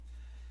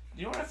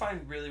You know what I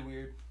find really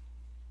weird?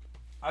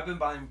 I've been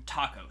buying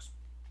tacos.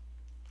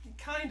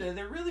 Kinda.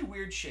 They're really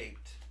weird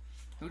shaped.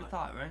 Who'd have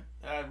thought,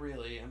 right?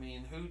 Really. I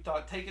mean, who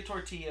thought? Take a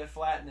tortilla,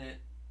 flatten it,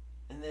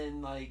 and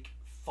then like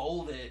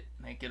fold it,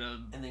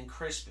 and then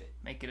crisp it.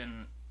 Make it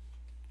an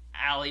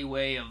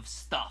alleyway of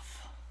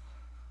stuff.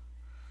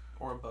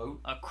 Or a boat.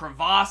 A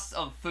crevasse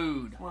of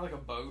food. More like a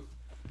boat.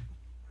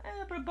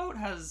 But a boat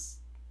has...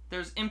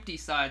 There's empty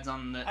sides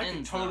on the ends. I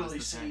can totally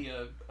see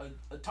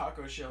a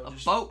taco shell. A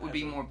boat would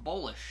be more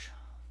bullish.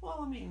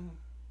 Well, I mean...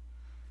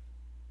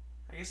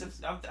 I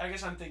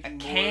guess I'm thinking a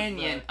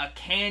canyon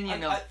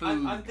of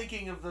food. I'm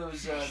thinking of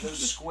those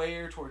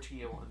square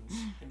tortilla ones.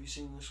 Have you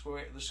seen the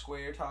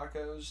square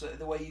tacos?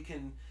 The way you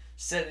can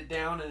set it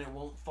down and it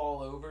won't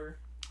fall over.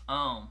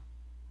 Oh,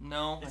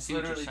 no. It's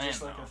literally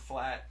just like a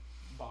flat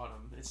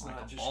bottom. It's like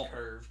not just ball.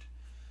 Curved.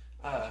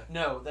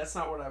 No, that's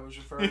not what I was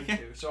referring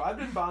to. So I've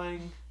been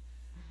buying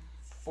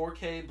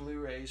 4K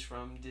Blu-rays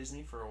from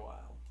Disney for a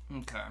while.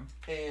 Okay.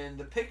 And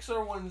the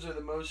Pixar ones are the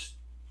most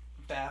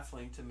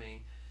baffling to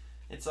me.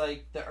 It's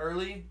like the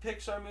early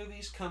Pixar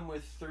movies come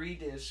with 3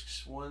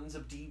 discs. One's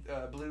a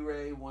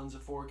Blu-ray, one's a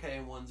 4K,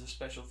 and one's a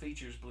special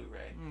features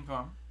Blu-ray.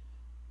 Okay.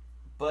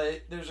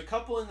 But there's a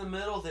couple in the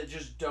middle that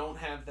just don't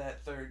have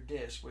that 3rd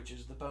disc, which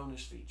is the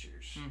bonus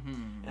features.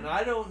 Mm-hmm. And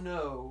I don't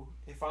know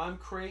if I'm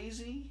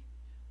crazy.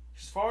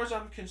 As far as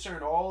I'm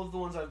concerned, all of the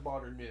ones I've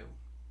bought are new.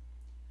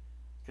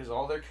 Because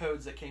all their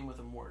codes that came with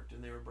them worked,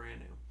 and they were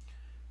brand new.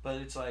 But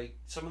it's like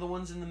some of the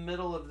ones in the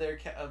middle of the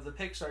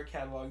Pixar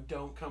catalog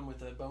don't come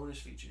with a bonus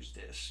features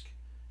disc,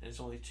 and it's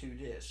only 2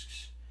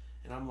 discs.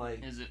 And I'm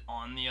like, is it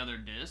on the other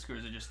disc or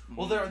is it just?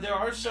 Well, there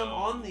are some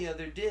on the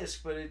other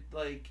disc, but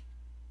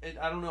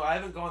I don't know. I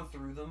haven't gone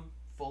through them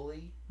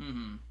fully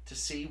to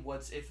see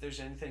if there's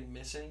anything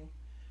missing,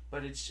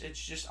 but it's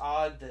just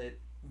odd that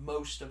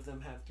most of them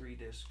have 3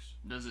 discs.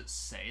 Does it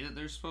say that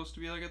there's supposed to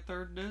be like a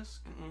 3rd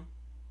disc? Mm-mm.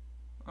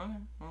 Okay,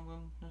 well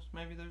then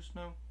maybe there's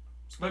no.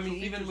 I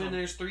mean, even when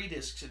there's 3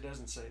 discs, it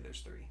doesn't say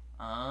there's 3.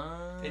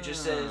 It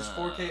just says says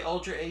 4K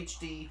Ultra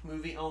HD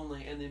movie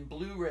only, and then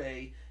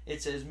Blu-ray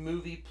it says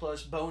movie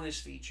plus bonus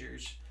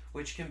features,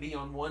 which can be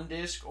on 1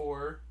 disc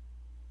or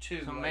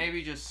 2. So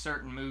maybe just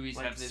certain movies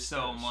have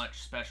so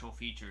much special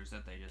features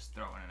that they just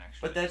throw in an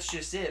extra. But that's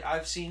just it.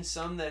 I've seen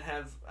some that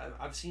have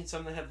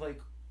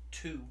like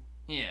 2.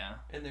 Yeah.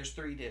 And there's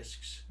 3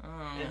 discs.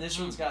 And this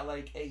one's got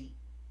like 8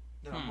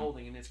 that I'm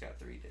holding, and it's got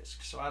 3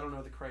 discs. So I don't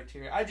know the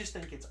criteria. I just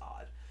think it's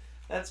odd.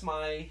 That's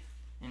my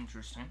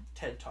interesting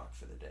TED Talk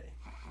for the day.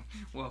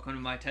 Welcome to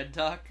my TED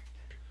Talk.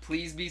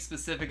 Please be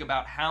specific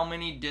about how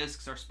many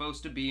discs are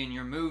supposed to be in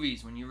your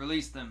movies when you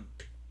release them.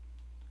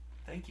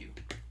 Thank you.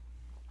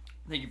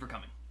 Thank you for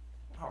coming.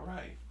 All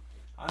right.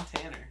 I'm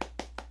Tanner.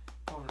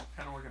 I'm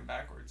kind of working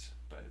backwards,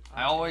 but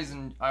I always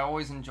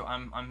enjoy.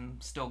 I'm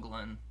still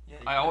Glenn. Yeah,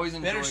 I always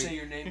enjoy. Better say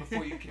your name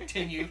before you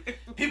continue.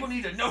 People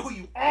need to know who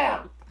you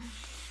are.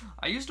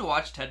 I used to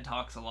watch TED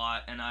Talks a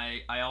lot, and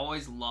I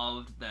always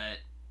loved that.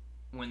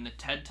 When the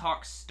TED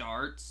Talk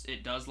starts,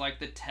 it does like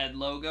the TED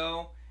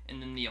logo,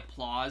 and then the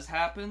applause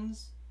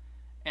happens,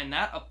 and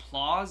that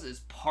applause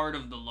is part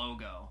of the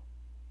logo.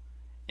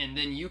 And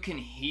then you can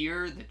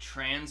hear the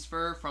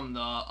transfer from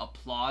the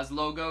applause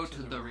logo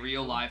to the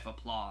real life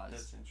applause.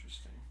 That's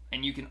interesting.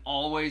 And you can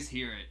always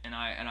hear it, and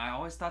I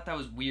always thought that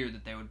was weird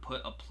that they would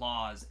put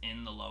applause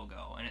in the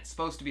logo. And it's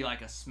supposed to be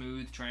like a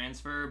smooth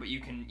transfer, but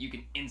you can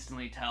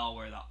instantly tell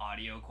where the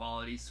audio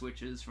quality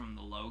switches from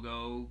the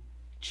logo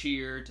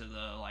cheer to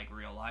the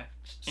real life.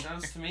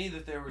 Sounds to me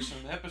that there were some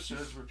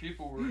episodes where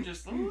people were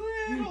just a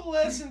little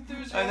less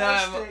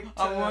enthusiastic.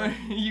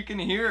 You can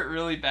hear it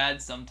really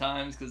bad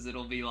sometimes because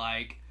it'll be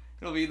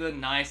the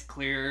nice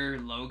clear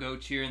logo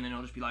cheer, and then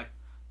it'll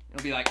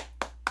be like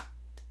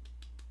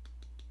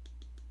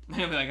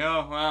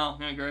oh wow,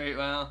 yeah, great,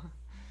 well.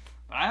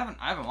 But I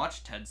haven't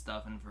watched TED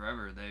stuff in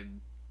forever.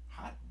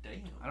 Hot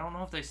damn. I don't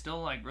know if they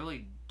still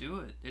really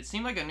do it. It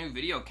seemed like a new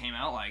video came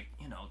out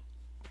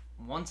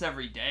once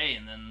every day,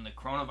 and then the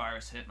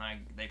coronavirus hit,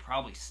 and they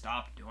probably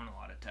stopped doing a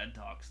lot of TED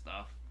Talk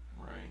stuff.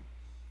 Right.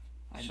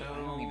 I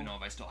don't even know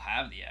if I still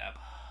have the app.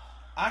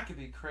 I could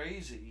be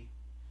crazy,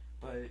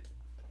 but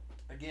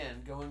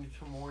again, going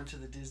more into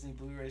the Disney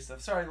Blu-ray stuff.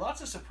 Sorry,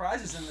 lots of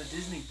surprises in the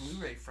Disney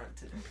Blu-ray front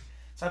today.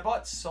 So I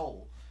bought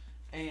Soul,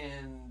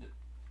 and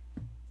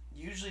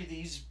usually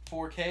these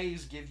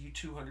 4Ks give you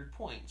 200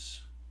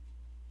 points.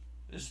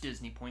 This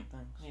Disney point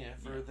thing. Yeah,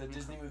 for the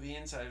Disney Movie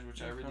Insiders,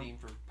 which I redeemed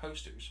for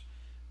posters.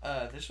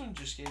 This one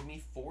just gave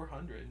me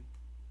 400.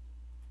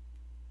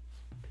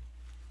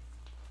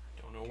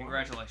 Don't know.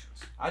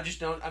 Congratulations. I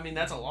just don't. I mean,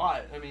 that's a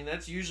lot. I mean,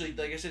 that's usually,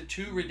 like I said,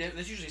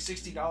 that's usually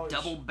 $60.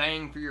 Double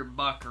bang for your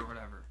buck or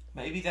whatever.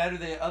 Maybe that, or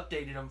they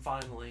updated them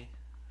finally,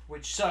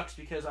 which sucks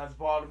because I've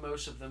bought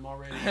most of them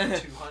already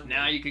at 200.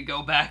 Now you could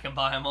go back and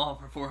buy them all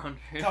for 400.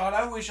 God,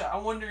 I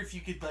wonder if you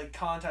could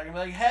contact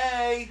them,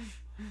 hey.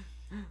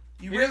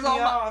 Here's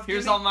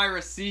all my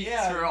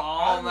receipts for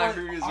all my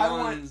previous ones. I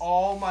want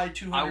all my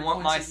 200 points. I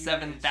want my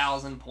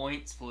 7,000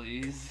 points,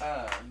 please.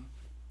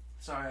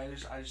 Sorry,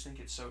 I just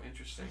think it's so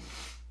interesting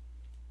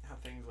how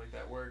things like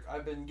that work.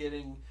 I've been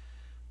getting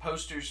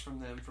posters from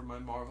them for my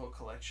Marvel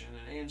collection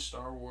and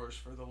Star Wars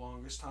for the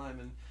longest time,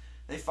 and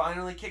they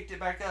finally kicked it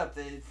back up.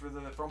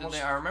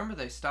 I remember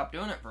they stopped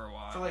doing it for a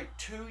while. For like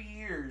 2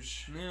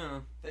 years.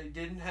 Yeah. They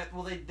didn't have.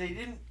 Well, they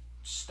didn't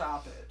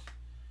stop it.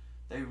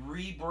 They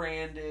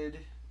rebranded,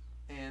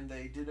 and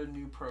they did a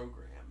new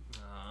program.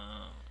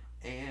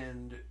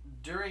 And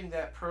during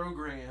that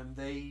program,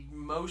 they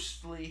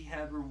mostly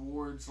had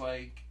rewards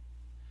like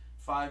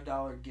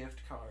 $5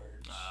 gift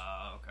cards.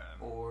 Okay.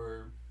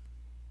 Or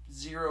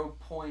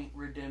 0-point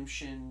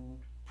redemption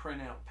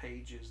printout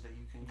pages that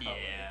you can color.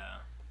 Yeah.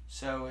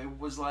 So it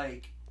was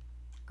like,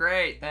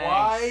 great, thanks.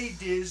 Why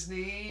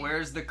Disney?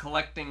 Where's the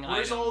collecting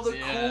items? Where's all the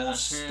cool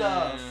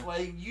stuff?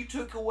 Like, you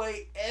took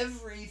away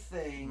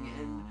everything,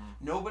 and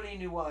nobody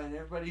knew why, and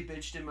everybody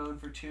bitched and moaned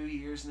for 2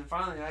 years, and then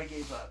finally I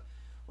gave up.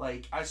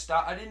 Like, I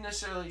didn't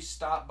necessarily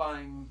stop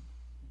buying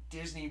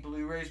Disney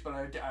Blu-rays, but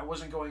I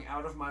wasn't going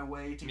out of my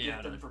way to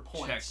get them for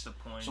points. Check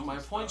the points. So my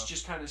points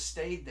just kind of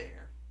stayed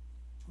there.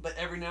 But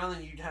every now and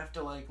then you'd have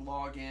to like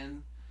log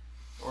in,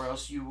 or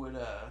else you would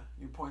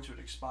your points would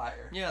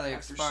expire. Yeah, they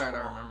expired.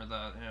 I remember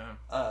that.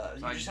 Yeah.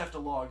 You just have to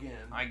log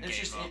in. It's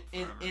just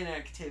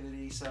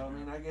inactivity. So I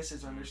mean, I guess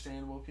it's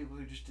understandable. People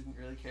who just didn't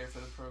really care for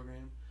the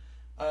program.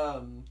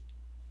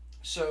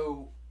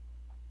 So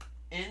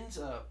ends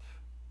up,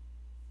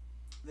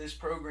 this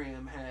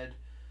program had,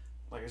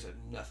 like I said,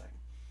 nothing.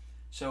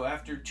 So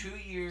after 2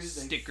 years,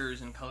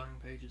 stickers and coloring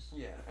pages.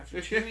 Yeah,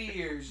 after 2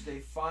 years, they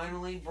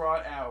finally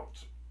brought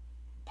out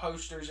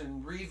posters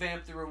and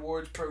revamped the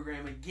rewards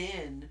program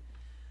again.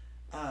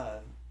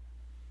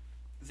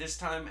 This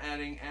time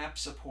adding app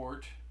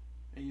support.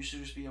 It used to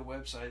just be a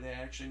website. They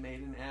actually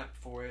made an app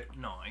for it.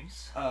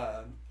 Nice.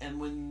 And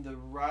when The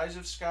Rise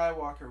of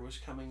Skywalker was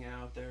coming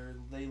out,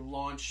 they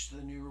launched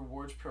the new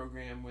rewards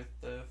program with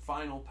the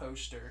final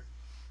poster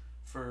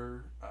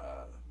for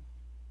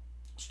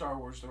Star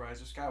Wars: The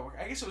Rise of Skywalker.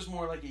 I guess it was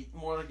more like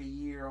a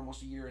year,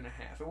 almost a year and a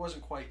half. It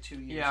wasn't quite 2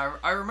 years. Yeah,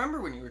 I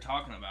remember when you were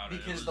talking about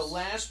it. Because the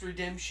last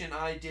redemption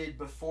I did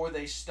before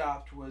they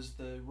stopped was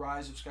the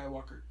Rise of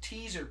Skywalker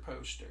teaser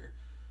poster,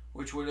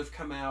 which would have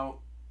come out,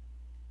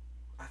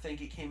 I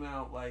think it came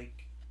out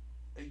like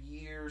a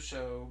year or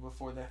so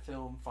before that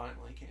film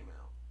finally came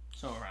out.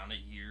 So around a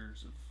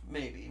year's of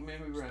maybe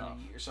around stuff.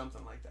 a year,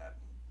 something like that.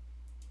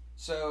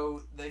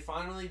 So they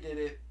finally did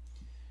it.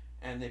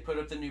 And they put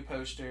up the new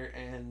poster,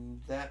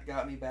 and that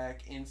got me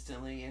back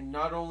instantly. And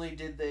not only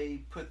did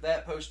they put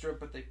that poster up,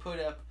 but they put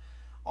up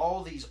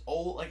all these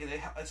old, like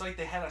it's like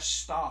they had a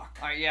stock.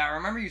 Yeah, I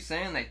remember you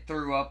saying they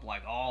threw up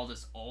like all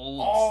this old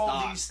all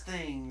stock. These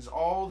things,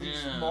 all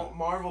these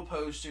Marvel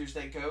posters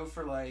that go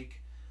for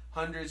like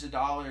hundreds of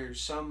dollars.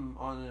 Some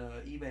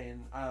on eBay,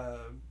 and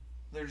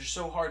they're just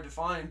so hard to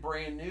find,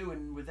 brand new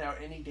and without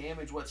any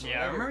damage whatsoever.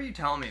 Yeah, I remember you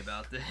telling me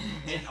about this.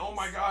 And oh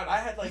my god, I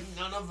had like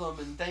none of them,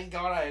 and thank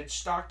God I had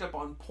stocked up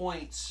on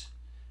points.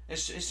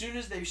 As soon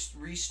as they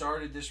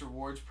restarted this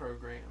rewards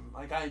program,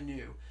 like I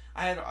knew.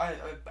 I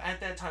at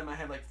that time I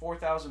had like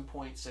 4,000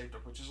 points saved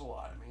up, which is a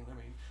lot. I mean,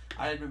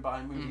 I had been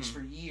buying movies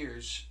for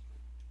years,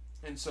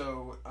 and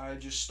so I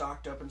just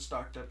stocked up and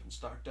stocked up and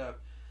stocked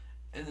up,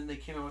 and then they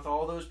came out with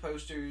all those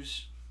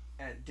posters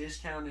at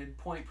discounted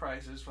point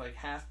prices for like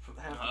half the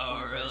point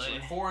price.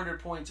 Like 400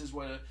 points is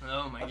what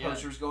a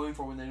poster is going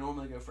for when they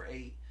normally go for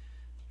 8.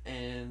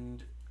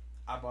 And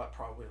I bought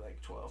probably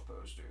like 12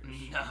 posters.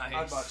 Nice.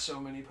 I bought so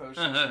many posters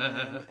from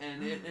them,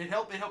 and it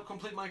helped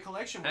complete my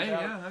collection.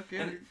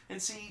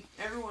 And see,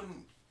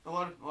 a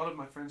lot of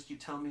my friends keep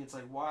telling me, it's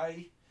like,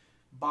 why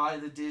buy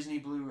the Disney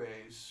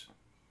Blu-rays?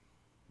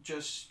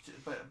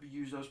 But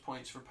use those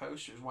points for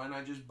posters. Why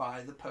not just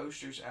buy the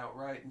posters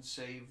outright and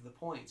save the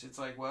points? It's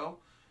like, well,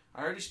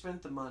 I already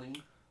spent the money.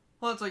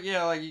 Well, it's like,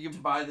 yeah, like you to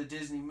buy the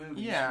Disney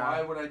movies. Yeah.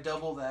 Why would I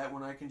double that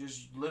when I can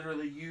just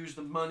literally use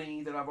the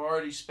money that I've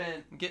already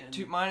spent?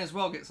 Might as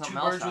well get something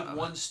else. 2 birds birds with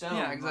one stone.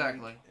 Yeah,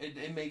 exactly. Like,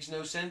 it makes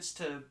no sense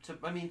to.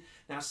 I mean,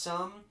 now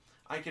some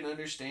I can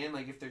understand,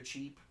 like if they're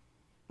cheap.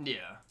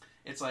 Yeah.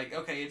 It's like,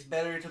 okay, it's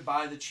better to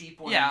buy the cheap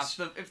ones. Yeah,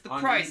 if the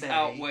price eBay,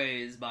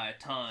 outweighs by a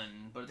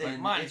ton, but it's like,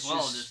 might as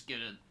well just get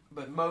it.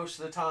 But most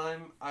of the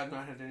time, I've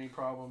not had any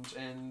problems,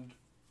 and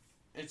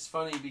it's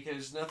funny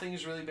because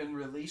nothing's really been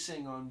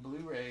releasing on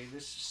Blu-ray.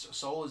 This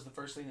Soul is the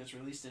first thing that's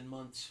released in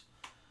months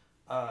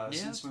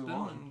since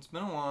Mulan. It's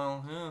been a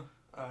while,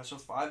 yeah. So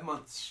 5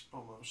 months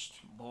almost.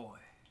 Boy.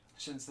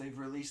 Since they've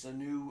released a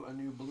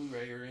new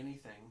Blu-ray or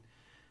anything.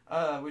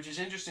 Which is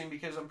interesting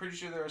because I'm pretty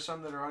sure there are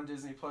some that are on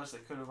Disney Plus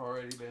that could have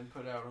already been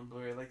put out on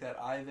Blu-ray, like that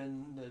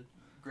Ivan, the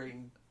Great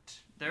and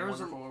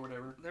Wonderful or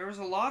whatever. There was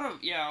a lot of,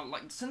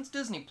 like since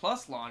Disney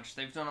Plus launched,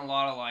 they've done a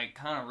lot of like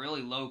kind of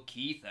really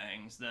low-key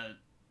things that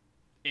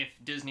if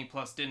Disney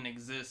Plus didn't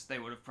exist, they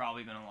would have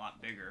probably been a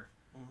lot bigger.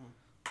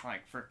 Mm-hmm.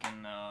 Like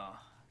freaking, God,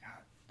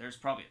 there's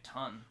probably a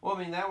ton. Well, I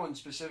mean, that one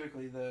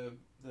specifically, the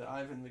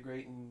Ivan the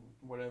Great and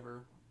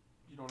whatever.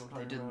 You know what I'm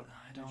talking about?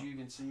 Did you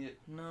even see it?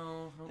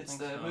 No, I don't it's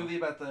think the so. movie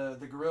about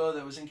the gorilla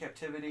that was in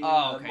captivity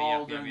Oh, okay,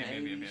 mauled during yep, the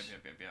 80s,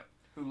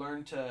 who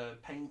learned to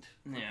paint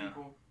for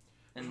people.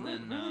 And really,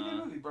 then really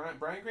good movie.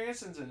 Bryan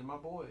Cranston's in it, my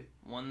boy.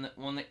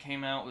 one that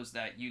came out was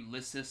that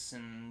Ulysses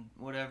and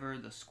whatever,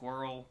 the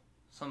squirrel,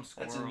 some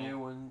squirrel. That's a new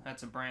one.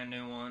 That's a brand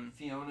new one.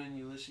 Fiona and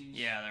Ulysses.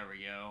 Yeah, there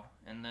we go.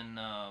 And then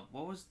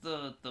what was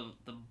the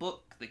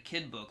book, the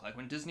kid book, like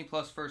when Disney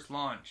Plus first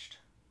launched?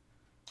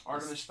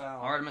 Artemis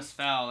Fowl. Artemis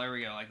Fowl. There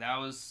we go. Like that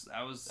was.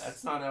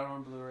 That's not out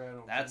on Blu-ray. I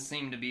don't That think.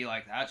 seemed to be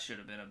like that should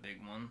have been a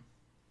big one.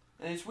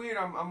 And it's weird.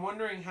 I'm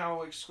wondering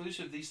how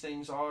exclusive these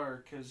things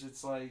are, because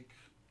it's like.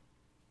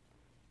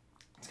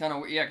 It's kind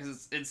of, yeah,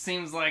 because it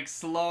seems like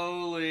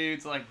slowly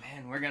it's like,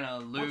 man, we're gonna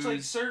lose. Well, it's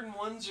like certain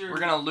ones are. We're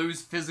gonna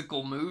lose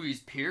physical movies.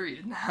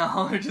 Period.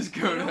 Now just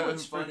go to.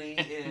 What's funny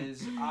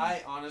is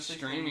I honestly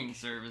streaming think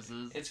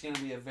services. it's gonna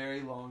be a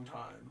very long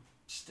time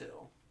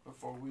still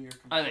before we are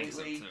I think so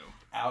completely too.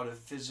 out of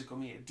physical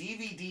media.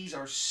 DVDs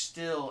are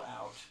still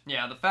out.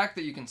 Yeah, the fact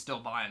that you can still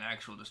buy an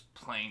actual just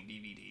plain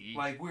DVD.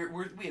 Like we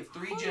have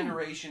three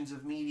generations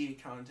of media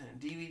content: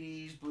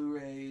 DVDs,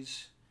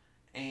 Blu-rays,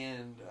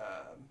 and.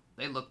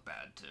 They look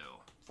bad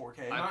too.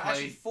 4K.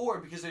 Actually 4,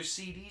 because there's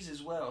CDs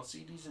as well.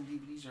 CDs and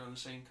DVDs are on the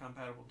same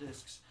compatible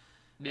discs.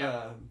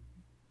 Yeah.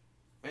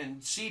 And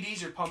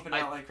CDs are pumping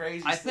out like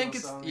crazy. I think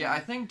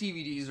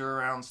DVDs are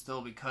around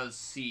still because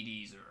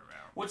CDs are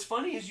around. What's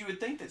funny is you would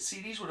think that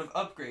CDs would have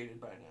upgraded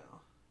by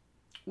now.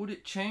 Would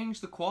it change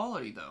the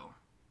quality though?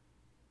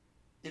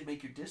 It'd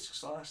make your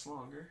discs last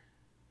longer.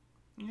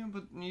 Yeah,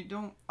 but you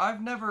don't.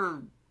 I've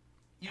never.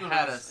 You don't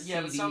had have,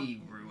 a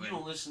CD ruin. You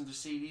don't listen to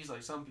CDs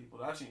like some people.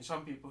 I've seen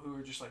some people who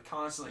are just like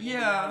constantly Yeah, in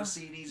and out of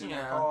CDs in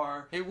their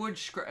car. It would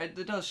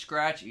it does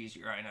scratch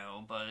easier, I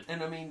know, but.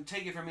 And I mean,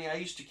 take it from me. I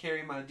used to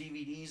carry my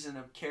DVDs in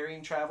a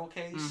carrying travel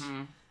case,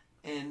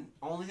 and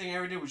only thing I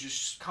ever did was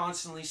just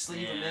constantly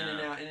sleeve them in and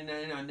out,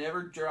 and I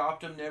never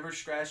dropped them, never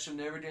scratched them,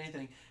 never did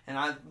anything. And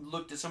I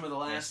looked at some of the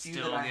last few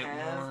that I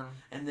have,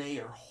 and they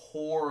are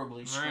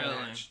horribly scratched.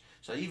 Really?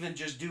 So even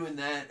just doing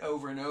that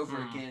over and over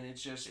again,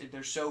 it's just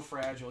they're so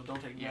fragile. It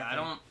don't take nothing.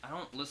 Yeah, I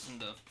don't listen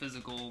to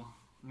physical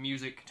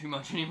music too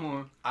much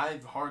anymore.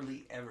 I've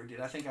hardly ever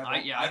did. I think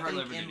I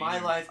think in my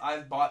life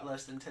I've bought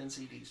less than 10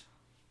 CDs.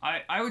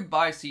 I would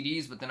buy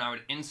CDs, but then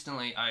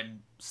I'd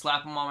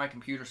slap them on my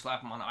computer,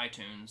 slap them on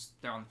iTunes.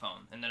 They're on the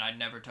phone, and then I'd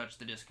never touch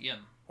the disc again.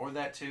 Or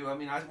that too. I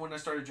mean, when I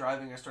started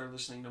driving, I started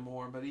listening to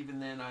more. But even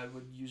then, I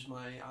would use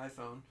my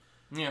iPhone.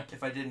 Yeah.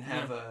 If I didn't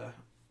have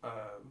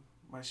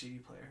my CD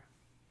player.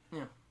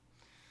 Yeah.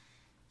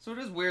 So it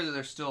is weird that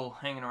they're still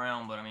hanging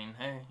around, but I mean,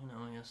 hey,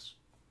 I guess.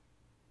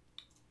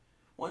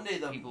 One day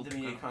the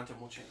media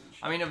content will change.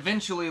 I mean,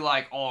 eventually,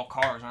 like, all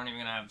cars aren't even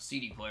going to have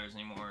CD players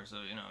anymore, so,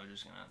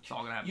 it's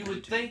all going to have You Bluetooth.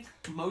 would think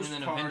most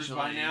cars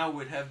by now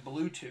would have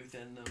Bluetooth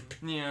in them.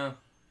 Yeah,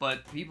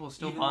 but people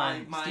still even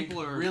buy... My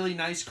really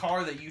nice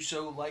car that you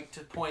so like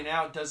to point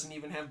out doesn't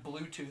even have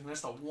Bluetooth, and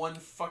that's the one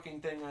fucking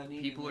thing I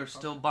need. People are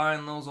still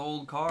buying those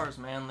old cars,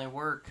 man. They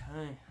work.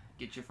 Hey,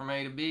 get you from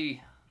A to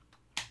B.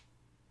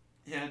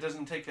 Yeah, it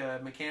doesn't take a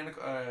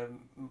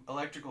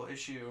electrical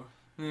issue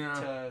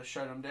to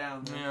shut them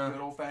down. They're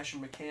good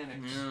old-fashioned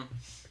mechanics.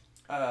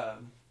 Yeah.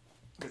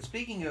 But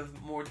speaking of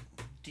more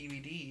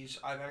DVDs,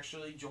 I've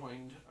actually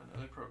joined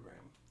another program.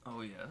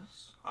 Oh,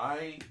 yes?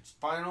 I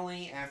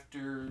finally,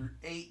 after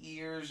 8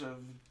 years of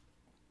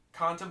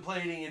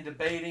contemplating and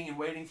debating and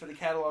waiting for the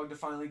catalog to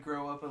finally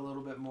grow up a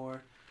little bit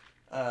more,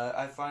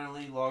 I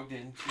finally logged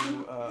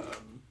into,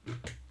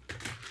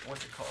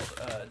 what's it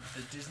called?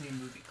 The Disney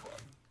Movie Club.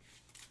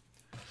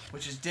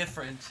 Which is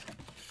different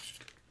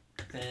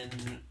than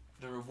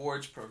the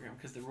rewards program,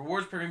 because the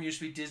rewards program used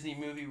to be Disney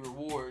Movie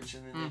Rewards,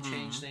 and then they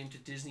changed the name to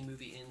Disney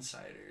Movie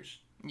Insiders.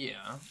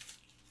 Yeah.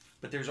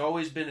 But there's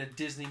always been a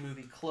Disney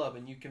Movie Club,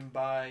 and you can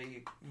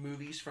buy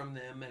movies from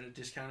them at a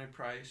discounted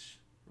price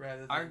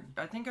rather than...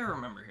 I think I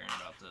remember hearing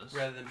about this.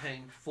 Rather than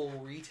paying full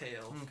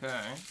retail.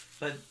 Okay.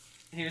 But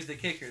here's the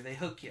kicker. They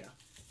hook you.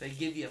 They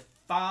give you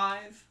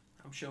 5.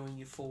 I'm showing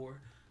you 4.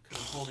 I'm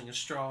holding a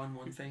straw in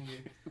one finger.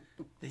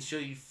 They show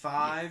you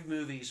 5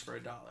 movies for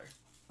 $1.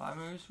 5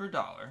 movies for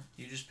 $1.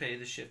 You just pay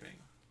the shipping.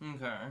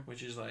 Okay.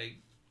 Which is like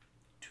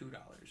 $2.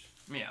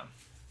 Yeah.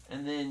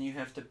 And then you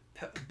have to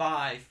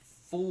buy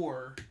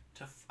 4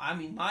 to... I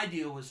mean, my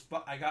deal was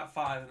I got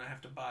 5 and I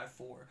have to buy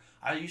 4.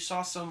 You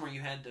saw some where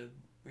you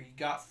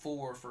got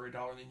 4 for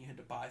 $1 and then you had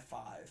to buy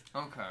 5.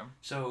 Okay.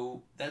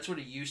 So that's what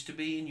it used to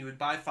be, and you would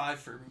buy 5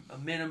 for a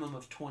minimum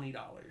of $20.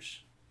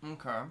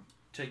 Okay.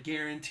 To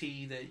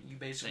guarantee that you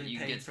basically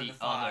paid for the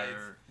 5.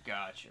 Other...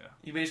 Gotcha.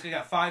 You basically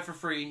got 5 for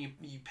free, and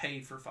you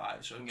paid for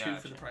 5. So gotcha. 2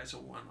 for the price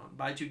of 1.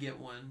 Buy 2 get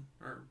 1,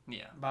 or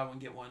buy 1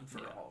 get 1 for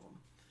all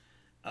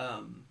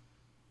of them.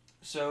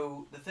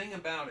 So the thing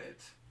about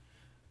it,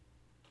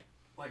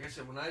 like I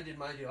said, when I did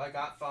my deal, I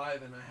got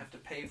 5, and I have to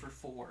pay for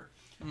 4.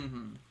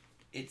 Mm-hmm.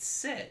 It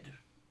said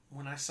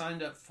when I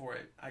signed up for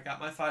it, I got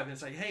my 5, and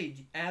it's like, hey,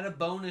 add a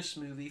bonus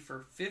movie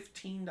for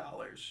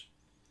 $15.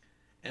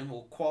 And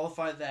we'll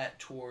qualify that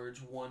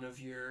towards one of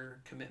your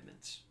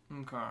commitments.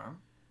 Okay.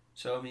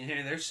 So, I mean,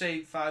 here, there's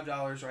saved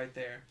 $5 right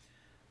there.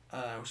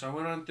 So I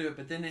went on through it,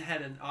 but then it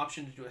had an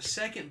option to do a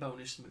second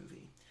bonus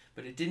movie.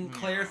 but it didn't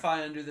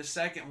clarify under the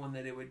second one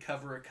that it would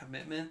cover a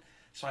commitment.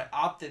 So I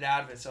opted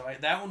out of it. So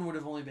that one would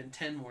have only been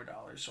 $10 more.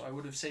 So I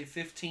would have saved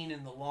 $15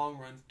 in the long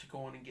run to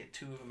go on and get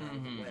 2 of them out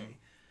of the way.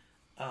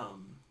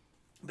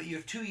 But you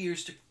have 2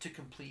 years to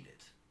complete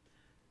it.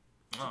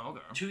 Oh,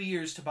 okay. 2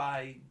 years to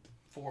buy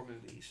 4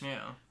 movies. Yeah.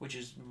 Which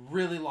is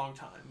really long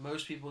time.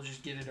 Most people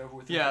just get it over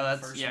with. Yeah,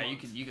 the first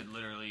month. you could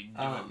literally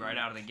do it right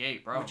out of the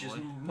gate, probably. Which is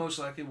most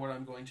likely what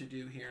I'm going to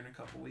do here in a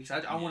couple weeks.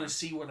 I want to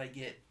see what I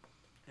get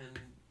and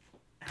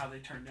how they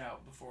turned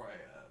out before I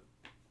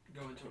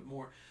go into it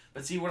more.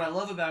 But see, what I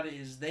love about it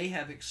is they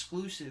have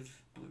exclusive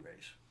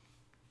Blu-rays.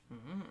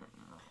 Mm-hmm.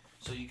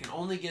 So you can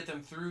only get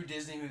them through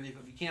Disney Movie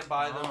Club. You can't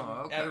buy them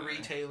at a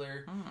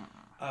retailer.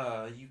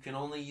 You can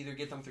only either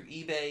get them through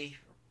eBay,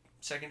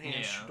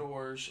 secondhand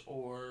stores,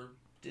 or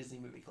Disney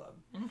Movie Club.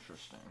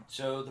 Interesting.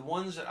 So the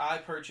ones that I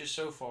purchased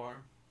so far,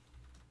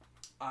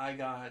 I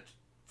got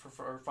for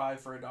 $5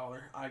 for $1.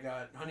 I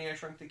got Honey, I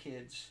Shrunk the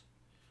Kids,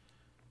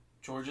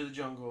 George of the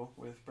Jungle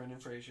with Brendan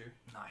Fraser.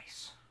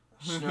 Nice.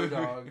 Snow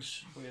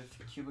Dogs with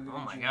Cuba Gooding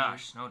Oh my Jr.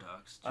 gosh, Snow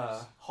Dogs.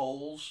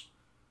 Holes.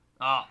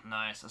 Oh,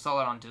 nice. I saw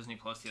that on Disney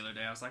Plus the other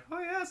day. I was like,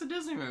 oh yeah, it's a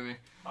Disney movie.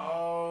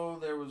 Oh,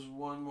 there was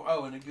one more.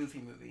 Oh, and a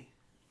Goofy movie.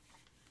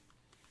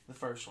 The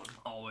first one.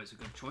 Always a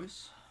good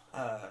choice.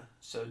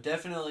 So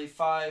definitely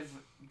 5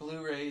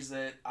 Blu-rays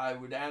that I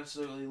would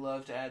absolutely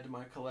love to add to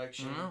my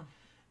collection.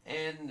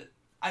 And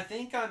I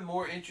think I'm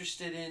more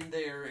interested in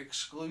their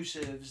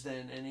exclusives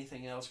than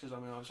anything else, because I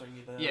mean, obviously I can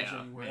get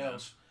that anywhere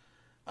else.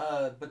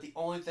 But the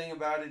only thing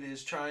about it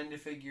is trying to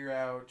figure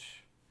out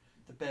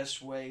the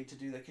best way to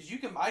do that, because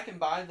I can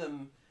buy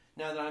them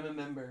now that I'm a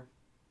member.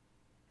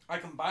 I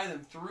can buy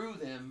them through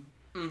them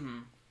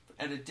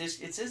at a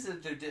disc. It says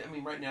that they're. I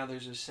mean, right now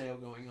there's a sale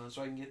going on,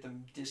 so I can get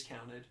them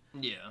discounted.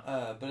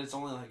 Yeah. But it's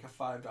only like a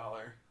 $5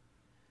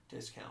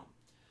 discount.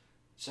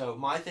 So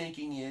my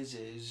thinking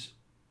is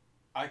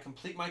I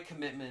complete my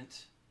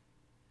commitment,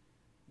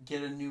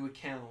 get a new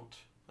account.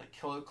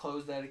 Like,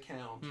 close that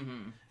account,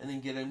 and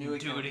then get a new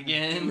account. Do it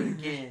again. Do it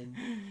again.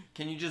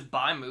 Can you just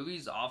buy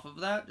movies off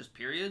of that, just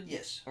period?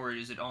 Yes. Or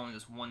is it only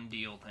this one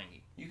deal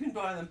thingy? You can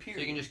buy them, period.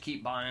 So you can just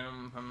keep buying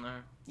them from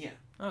there? Yeah.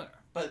 Okay.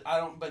 But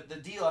But the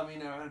deal, I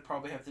mean, I'd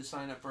probably have to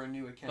sign up for a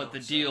new account. But the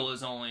deal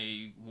is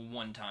only a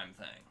one-time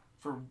thing.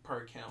 Per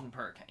account.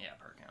 Per account.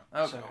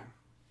 Okay. So,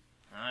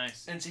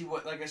 nice. And see,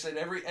 like I said,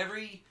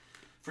 every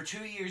for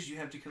 2 years you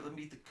have to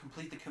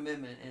complete the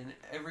commitment, and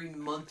every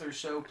month or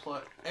so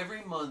plus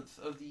every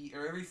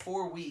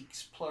 4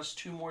 weeks plus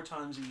 2 more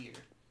times a year.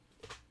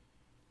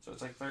 So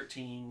it's like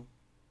 13,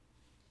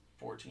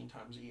 14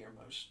 times a year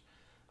most.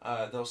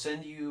 They'll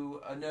send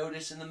you a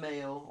notice in the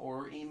mail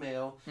or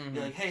email. Be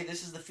like, hey,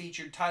 this is the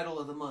featured title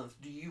of the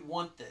month. Do you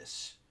want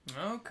this?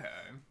 Okay.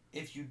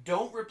 If you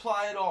don't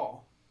reply at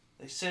all,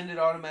 they send it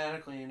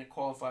automatically and it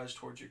qualifies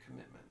towards your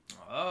commitment.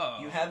 Oh.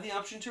 You have the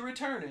option to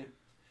return it,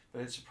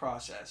 but it's a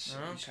process. So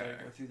you just gotta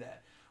go through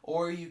that.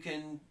 Or you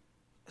can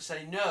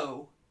say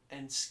no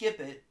and skip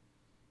it,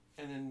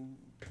 and then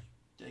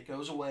it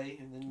goes away,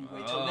 and then you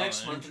wait till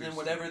next month, and then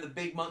whatever the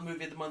big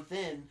movie of the month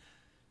in,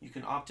 you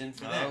can opt in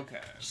for that.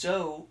 Okay.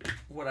 So,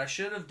 what I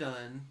should have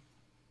done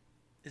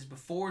is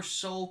before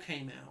Soul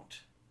came out.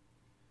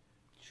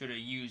 Should have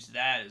used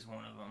that as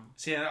one of them.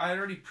 See, I had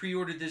already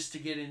pre-ordered this to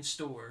get in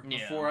store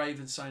before I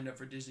even signed up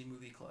for Disney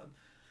Movie Club.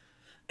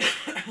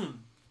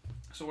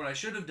 So what I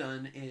should have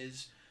done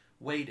is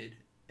waited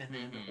and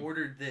then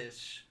ordered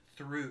this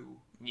through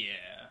the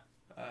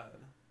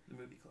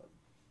movie club.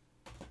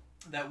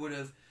 It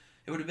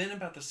would have been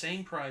about the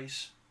same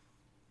price,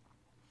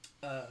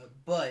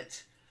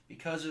 but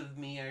because of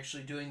me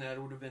actually doing that,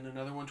 it would have been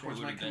another one towards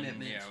my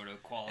commitment. Yeah, it would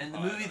have qualified. And the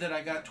movie that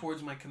I got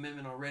towards my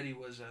commitment already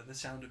was The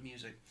Sound of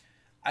Music.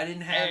 I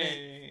didn't have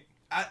it.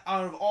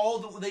 Out of all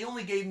they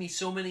only gave me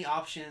so many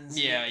options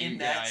in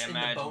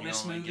the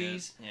bonus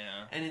movies.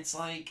 And it's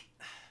like,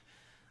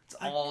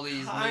 all these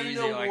movies. I kind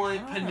of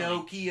want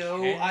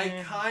Pinocchio.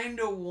 I kind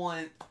of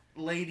want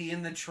Lady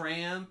and the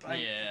Tramp.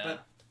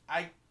 But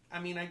I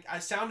mean,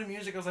 Sound of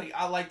Music, I was like,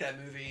 I like that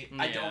movie.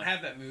 I don't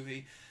have that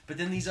movie. But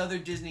then these other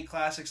Disney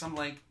classics, I'm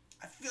like,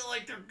 I feel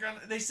like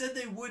they said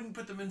they wouldn't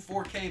put them in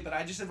 4K, but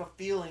I just have a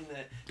feeling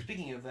that,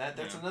 speaking of that,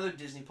 that's another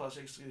Disney Plus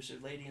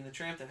exclusive, Lady and the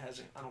Tramp, that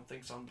I don't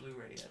think it's on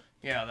Blu-ray yet.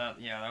 Yeah,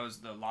 that was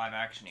the live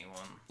actiony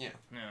one. Yeah.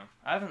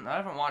 I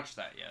haven't watched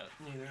that yet.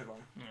 Neither have I.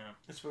 Yeah.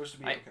 It's supposed to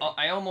be okay.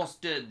 I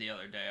almost did the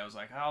other day. I was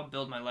like, I'll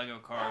build my Lego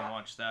car and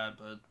watch that,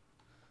 but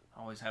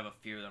I always have a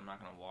fear that I'm not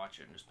going to watch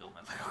it and just build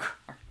my Lego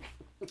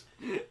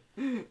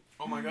car.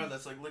 Oh my god,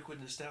 that's like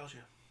liquid nostalgia.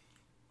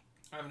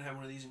 I haven't had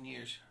one of these in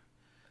years.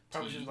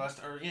 Probably since last,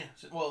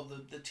 well,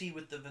 the tea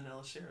with the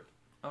vanilla syrup.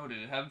 Oh, did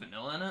it have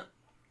vanilla in it?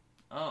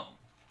 Oh.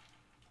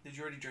 Did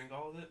you already drink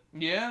all of it?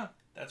 Yeah.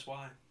 That's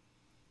why.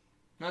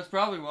 That's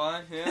probably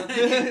why, yeah.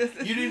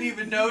 You didn't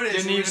even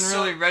notice. Didn't even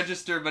really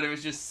register, but it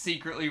was just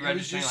secretly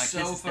registering like,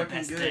 this is the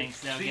best thing.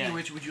 Speaking of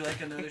which, would you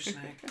like another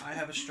snack? I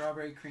have a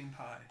strawberry cream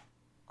pie.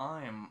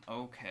 I am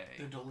okay.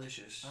 They're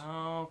delicious.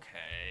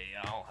 Okay,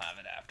 I'll have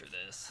it after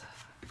this.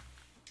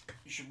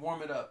 You should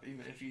warm it up,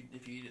 even if you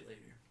eat it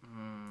later.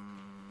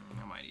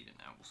 I might eat it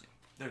now. We'll see.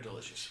 They're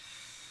delicious.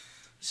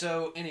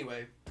 So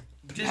anyway,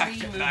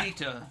 Back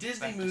to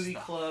Disney Movie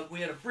Club. We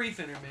had a brief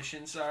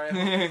intermission. Sorry.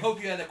 I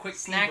hope you had a quick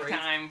snack break.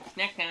 time.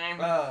 Snack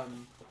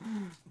time.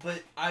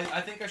 But I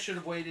think I should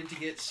have waited to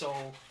get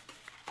Soul.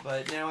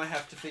 But now I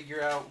have to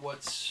figure out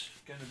what's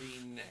gonna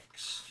be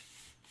next.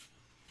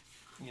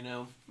 You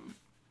know,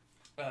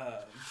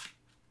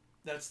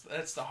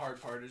 that's the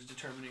hard part, is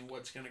determining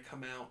what's gonna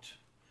come out,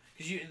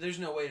 because there's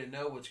no way to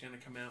know what's gonna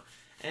come out.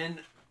 And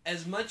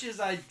as much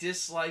as I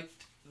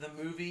disliked the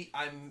movie,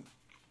 I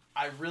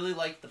really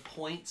like the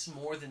points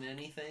more than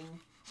anything.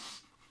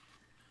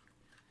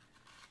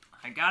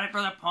 I got it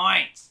for the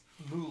points.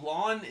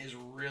 Mulan is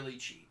really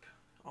cheap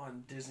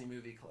on Disney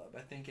Movie Club.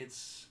 I think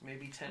it's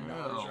maybe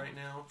 $10 right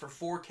now for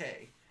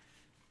 4K.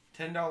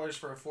 $10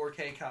 for a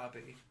 4K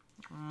copy.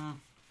 I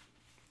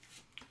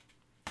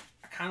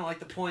kind of like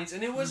the points,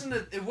 and it wasn't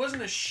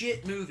a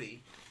shit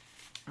movie.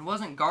 It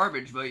wasn't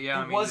garbage, but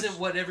yeah, it wasn't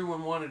what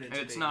everyone wanted it to be.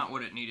 It's not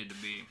what it needed to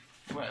be.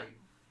 Right.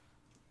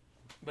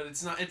 But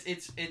it's not.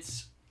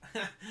 It's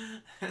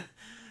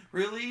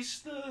release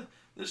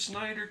the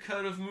Snyder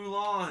cut of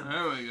Mulan.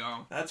 There we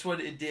go. That's what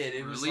it did.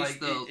 It was like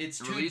it's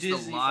too release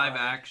Disney. The live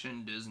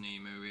action Disney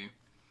movie.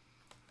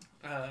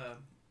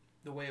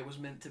 The way it was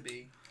meant to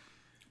be.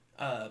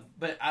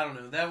 But I don't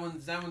know. That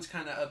one's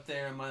kind of up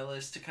there on my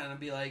list to kind of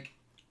be like,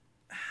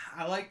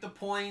 I like the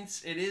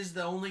points. It is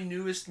the only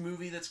newest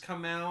movie that's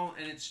come out,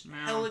 and it's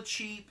hella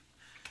cheap.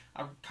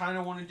 I kind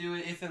of want to do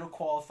it if it'll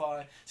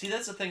qualify. See,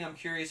 that's the thing I'm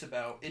curious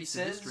about. It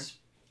says,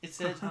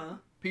 huh?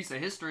 Piece of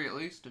history, at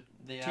least, to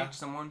teach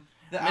someone.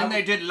 Then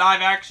they did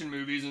live action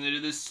movies, and they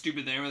did this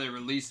stupid thing where they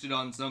released it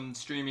on some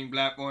streaming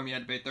platform. You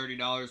had to pay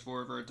 $30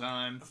 for a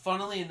time.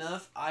 Funnily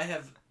enough, I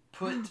have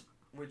put,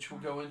 which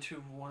we'll go into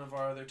one of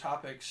our other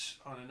topics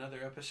on another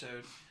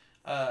episode.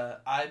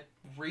 I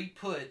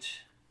re-put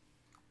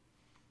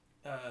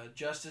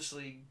Justice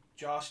League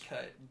Joss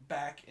Cut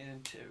back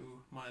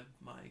into my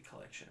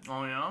collection.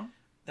 Oh yeah.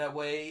 That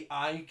way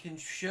I can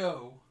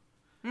show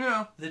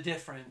the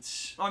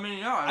difference. I mean,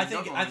 yeah.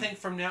 I think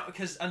from now,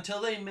 because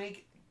until they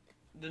make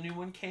the new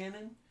one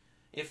canon,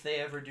 if they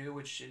ever do,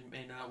 which it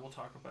may not, we'll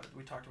talk about.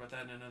 We talked about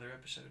that in another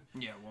episode.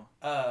 Yeah, well.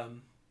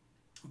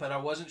 But I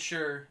wasn't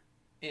sure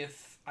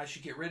if I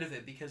should get rid of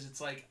it, because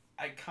it's like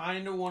I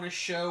kind of want to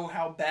show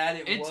how bad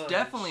it was. It's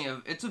definitely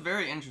it's a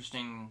very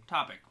interesting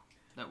topic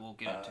that we'll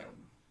get into.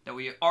 That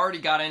we already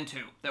got into.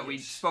 That we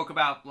spoke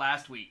about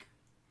last week.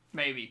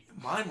 Maybe.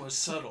 Mine was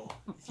subtle.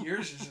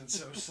 Yours isn't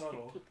so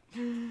subtle.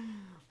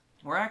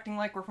 We're acting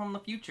like we're from the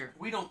future.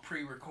 We don't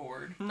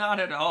pre-record. Not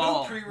at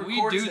all.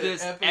 We do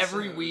this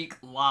every week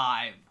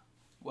live.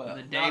 Well,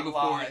 the day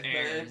before live, it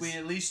airs. But we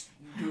at least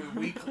do it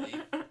weekly.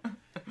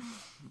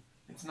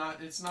 It's not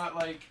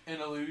like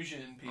an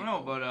illusion, people.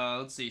 No, but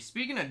let's see.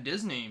 Speaking of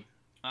Disney,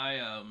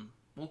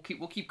 we'll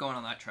keep going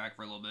on that track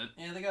for a little bit.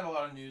 Yeah, they got a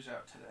lot of news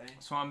out today.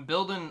 So I'm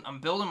building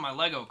my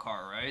Lego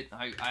car, right?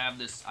 I have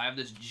this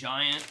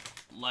giant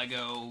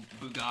Lego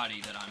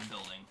Bugatti that I'm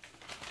building.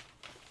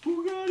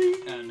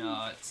 Bugatti. And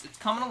it's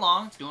coming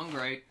along. It's doing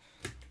great.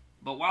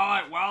 But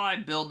while I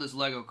build this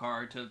Lego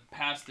car to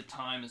pass the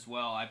time as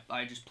well,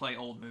 I just play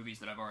old movies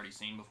that I've already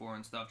seen before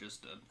and stuff,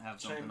 just to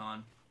have something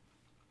on.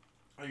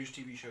 I use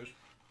TV shows.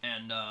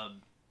 And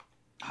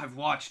I've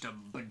watched a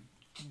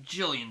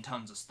bajillion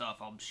tons of stuff.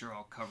 I'm sure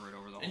I'll cover it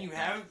over the whole And you thing.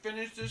 haven't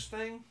finished this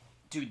thing?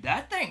 Dude,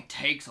 that thing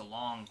takes a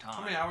long time.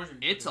 How many hours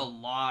have you It's a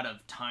lot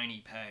of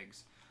tiny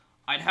pegs.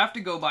 I'd have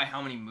to go by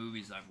how many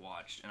movies I've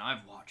watched, and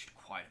I've watched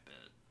quite a bit.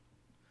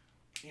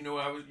 You know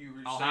what you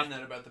were saying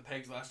that about the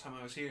pegs last time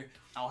I was here.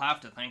 I'll have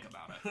to think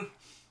about it.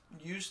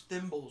 Use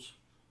thimbles.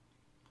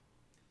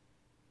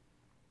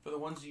 For the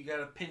ones you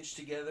gotta pinch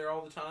together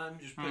all the time,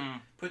 just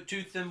put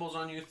two thimbles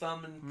on your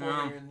thumb and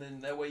pointer, and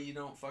then that way you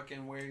don't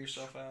fucking wear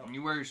yourself out.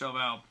 You wear yourself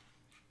out.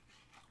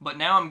 But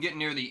now I'm getting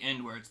near the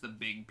end where it's the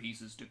big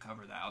pieces to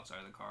cover the outside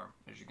of the car,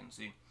 as you can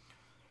see.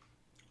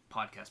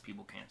 Podcast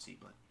people can't see,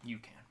 but you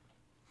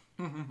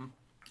can.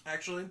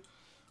 Actually,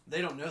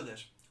 they don't know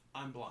this.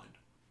 I'm blind.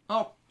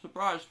 Oh,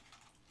 surprise.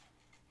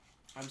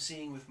 I'm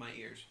seeing with my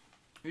ears.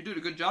 You did a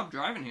good job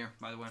driving here,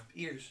 by the way.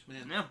 Ears,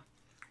 man. Yeah.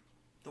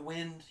 The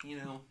wind, you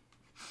know.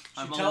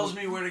 She tells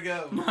me where to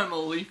go. I'm a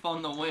leaf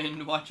on the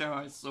wind. Watch how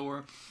I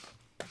soar.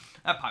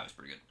 That pie was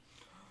pretty good.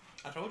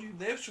 I told you,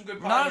 they have some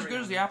good pie. Not as good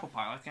as the apple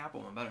pie. I like the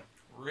apple one better.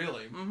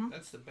 Really? Mm-hmm.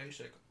 That's the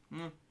basic.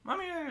 I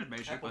mean, it is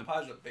basic. Apple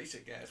pie's a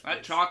basic ass.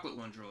 That chocolate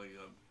one's really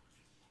good.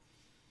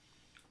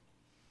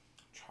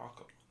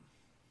 Chocolate.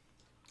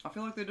 I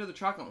feel like they did the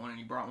chocolate one and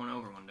you brought one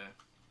over one day.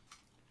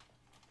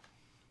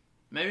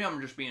 Maybe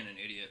I'm just being an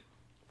idiot.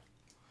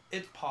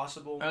 It's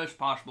possible. It's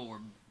possible we're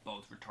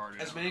both retarded.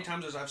 As many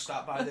times as I've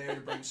stopped by there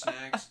to bring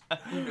snacks,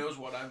 who knows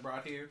what I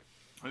brought here.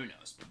 Who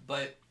knows?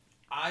 But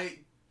I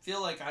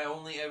feel like I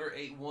only ever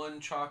ate one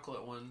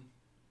chocolate one.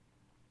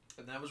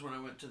 And that was when I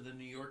went to the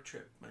New York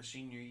trip my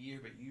senior year,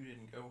 but you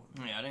didn't go.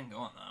 Yeah, I didn't go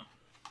on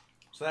that.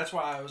 So that's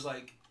why I was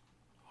like,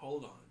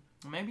 hold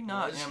on. Maybe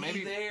not. Was yeah,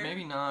 he there?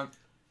 Maybe not.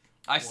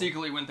 I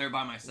secretly went there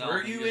by myself.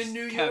 Were you in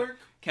New York?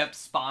 kept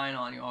spying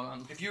on you all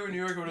on. If you were in New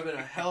York, it would have been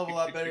a hell of a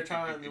lot better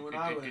time than when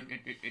I went.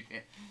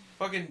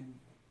 Fucking,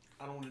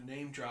 I don't want to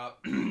name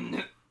drop.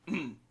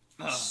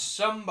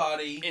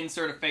 Somebody.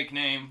 Insert a fake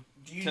name.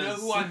 Do you know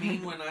who I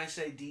mean when I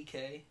say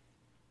DK?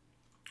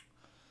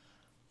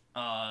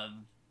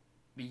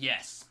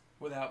 Yes.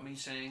 Without me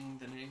saying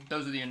the name?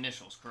 Those are the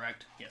initials,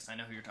 correct? Yes, I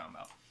know who you're talking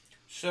about.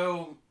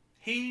 So,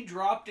 he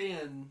dropped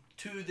in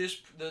to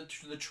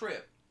the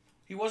trip.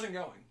 He wasn't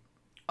going.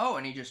 Oh,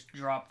 and he just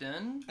dropped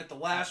in? At the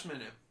last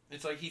minute.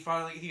 It's like he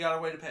got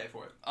a way to pay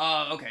for it.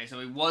 Okay, so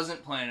he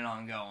wasn't planning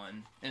on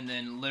going, and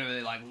then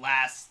literally like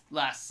last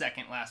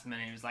second, last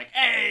minute, he was like,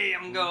 "Hey,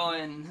 I'm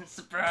going!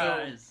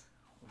 Surprise!"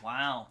 So,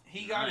 wow.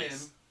 He got in,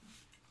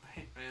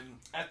 and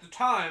at the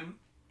time,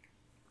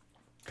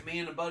 me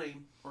and a buddy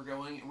were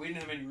going, and we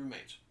didn't have any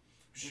roommates.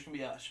 It was just gonna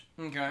be us.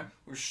 Okay.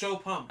 We were so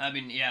pumped. I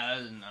mean, yeah,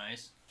 that was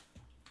nice.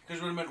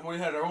 Because we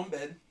had our own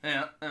bed.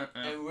 Yeah.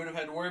 And we wouldn't have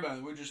had to worry about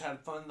it. We just had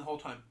fun the whole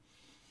time.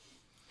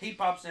 He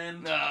pops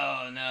in.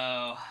 Oh,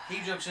 no. He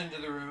jumps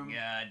into the room.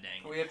 God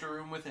dang it. We have to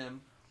room with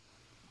him.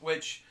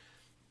 Which,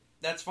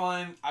 that's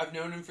fine. I've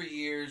known him for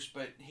years,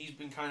 but he's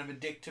been kind of a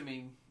dick to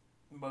me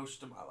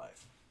most of my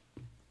life.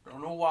 I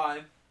don't know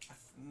why.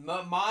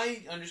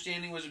 My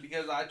understanding was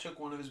because I took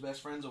one of his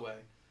best friends away.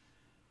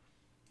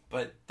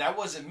 But that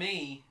wasn't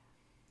me.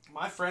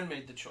 My friend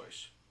made the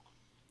choice.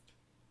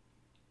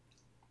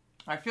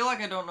 I feel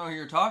like I don't know who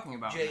you're talking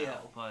about JL.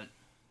 now,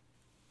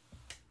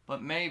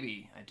 but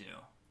maybe I do.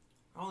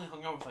 I only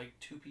hung out with like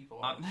 2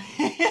 people.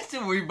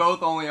 We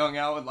both only hung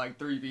out with like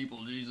 3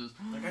 people. Jesus.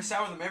 Like I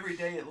sat with them every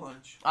day at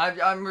lunch.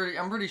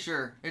 I'm pretty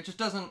sure. It just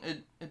doesn't.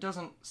 It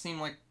doesn't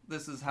seem like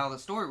this is how the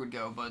story would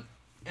go. But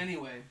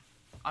anyway,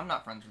 I'm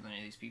not friends with any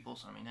of these people,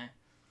 so I mean, hey.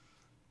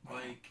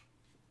 Like.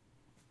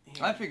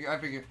 I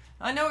figure.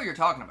 I know what you're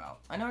talking about.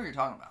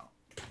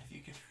 If you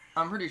can.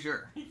 I'm pretty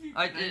sure.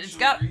 It's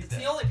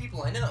the only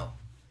people I know.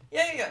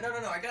 Yeah. No.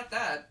 I got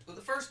that. But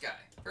the first guy.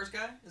 First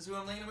guy is who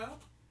I'm thinking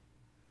about.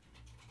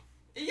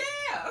 Yeah.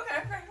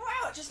 Okay.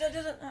 Wow. It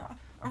doesn't.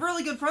 I'm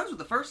really good friends with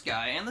the first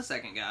guy and the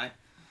second guy.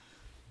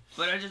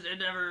 But it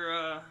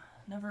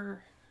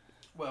never.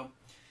 Well,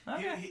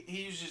 okay.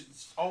 he's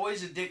just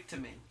always a dick to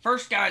me.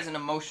 First guy's an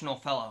emotional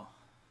fellow.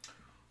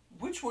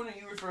 Which one are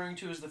you referring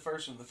to as the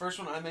first one? The first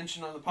one I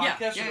mentioned on the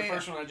podcast, or the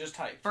first one I just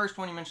typed? First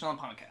one you mentioned on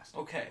the podcast.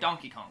 Okay.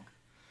 Donkey Kong.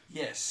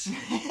 Yes.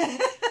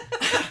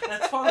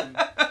 That's fine.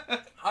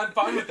 I'm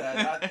fine with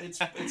that. It's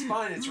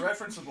fine. It's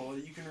referenceable.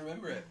 You can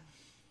remember it.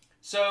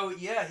 So,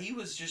 yeah, he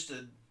was just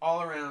an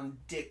all-around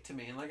dick to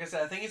me. And like I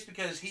said, I think it's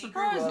because he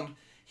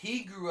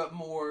grew up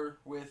more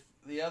with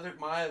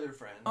my other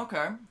friend.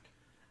 Okay.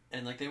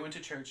 And, like, they went to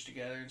church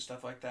together and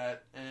stuff like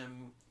that.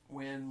 And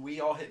when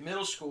we all hit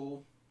middle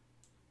school,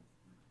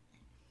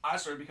 I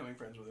started becoming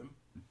friends with him.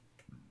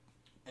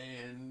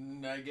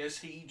 And I guess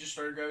he just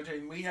started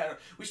gravitating. We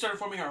started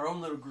forming our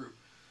own little group.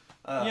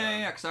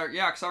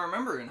 Because I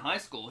remember in high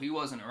school he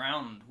wasn't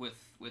around with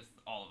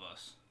all of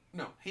us.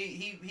 No,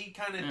 he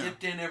kind of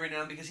dipped in every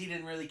now and then because he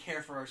didn't really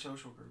care for our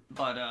social group.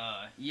 But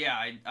I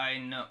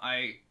know.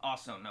 I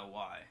also know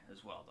why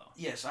as well, though.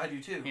 Yes, I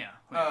do too. Yeah,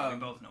 we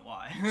both know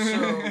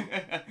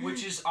why.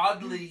 Which is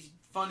oddly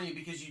funny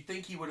because you'd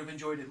think he would have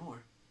enjoyed it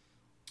more.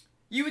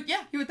 You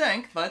would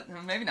think, but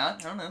maybe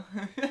not. I don't know.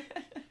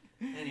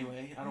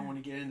 Anyway, I don't want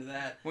to get into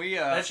that.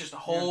 That's just a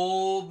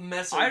whole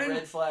mess of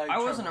red flag. I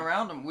wasn't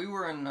around him. We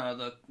were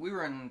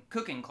in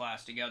cooking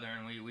class together,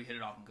 and we hit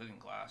it off in cooking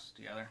class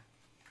together.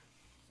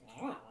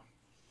 Were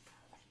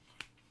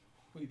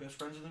you best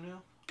friends with him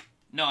now?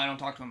 No, I don't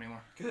talk to him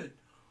anymore. Good.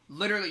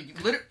 Literally,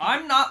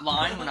 I'm not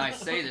lying when I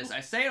say this.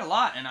 I say it a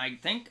lot, and I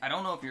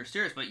don't know if you're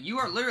serious, but you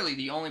are literally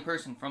the only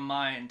person from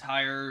my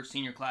entire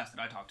senior class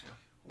that I talk to.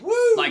 Woo!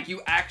 Like,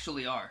 you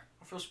actually are.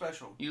 I feel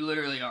special. You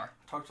literally are.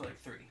 I talked to like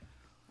 3.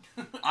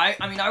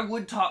 I mean, I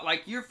would talk,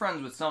 like, you're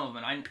friends with some of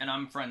them, and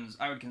I'm friends,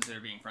 I would consider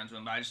being friends with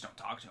them, but I just don't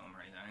talk to them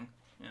or anything,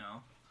 you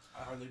know?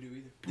 I hardly do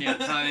either. Yeah,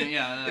 I mean,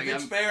 yeah. Like, if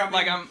it's fair,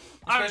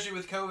 especially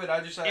with COVID,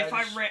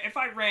 if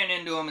I ran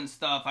into them and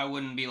stuff, I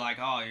wouldn't be like,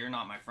 oh, you're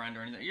not my friend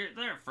or anything.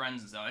 They're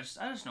friends and stuff.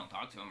 I just don't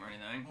talk to them or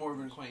anything. More of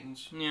an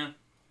acquaintance. Yeah.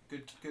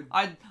 Good.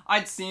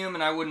 I'd see them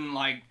and I wouldn't,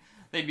 like,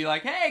 they'd be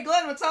like, hey,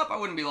 Glenn, what's up? I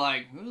wouldn't be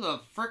like, who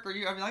the frick are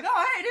you? I'd be like,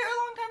 oh, hey, dude,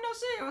 long time no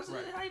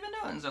see. How you been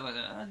doing? And stuff like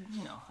that.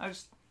 I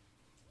just...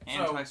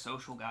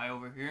 Antisocial guy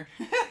over here.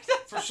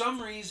 For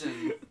some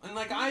reason, and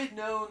like I had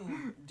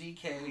known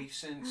DK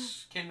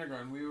since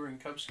kindergarten. We were in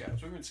Cub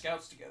Scouts. We were in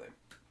Scouts together.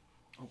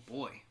 Oh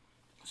boy.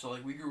 So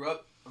like we grew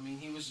up. I mean,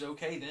 he was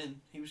okay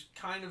then. He was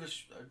kind of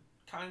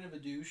a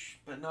douche,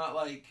 but not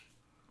like.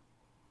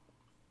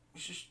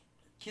 It's just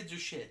kids are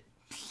shit.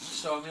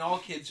 So I mean, all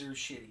kids are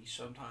shitty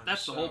sometimes.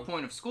 That's the whole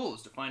point of school,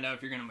 is to find out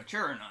if you're gonna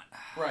mature or not.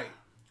 Right.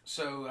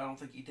 So I don't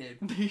think he did.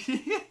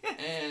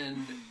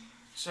 And.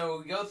 So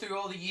we go through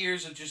all the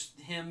years of just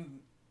him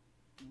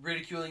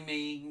ridiculing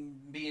me,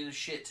 being a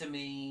shit to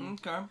me.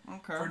 Okay.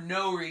 For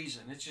no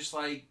reason. It's just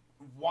like,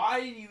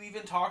 why do you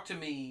even talk to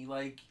me?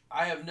 Like,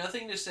 I have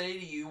nothing to say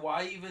to you.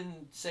 Why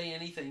even say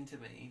anything to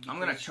me? I'm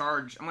gonna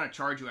charge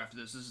you after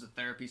this. This is a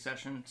therapy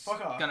session. It's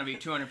Fuck off. Gonna be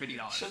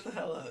 $250. Shut the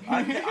hell up.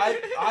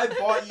 I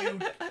bought you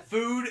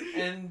food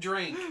and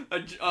drink.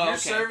 Your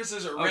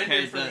services are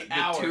rendered for the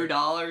hour.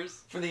 $2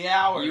 for the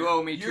hour. You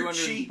owe me You're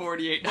cheap.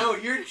 $248. No,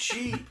 you're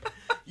cheap.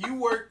 You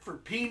work for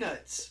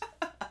peanuts.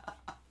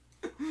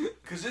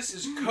 Because this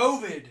is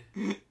COVID.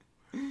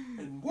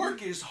 And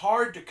work is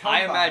hard to come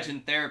by. I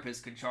imagine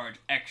therapists could charge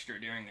extra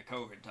during the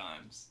COVID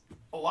times.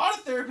 A lot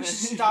of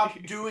therapists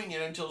stopped doing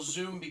it until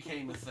Zoom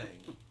became a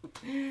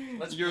thing.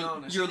 Let's be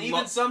honest. And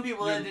even some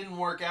people that didn't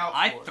work out for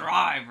I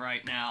thrive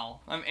right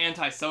now. I'm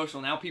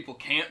antisocial. Now people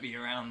can't be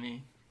around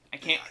me. I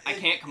can't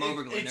come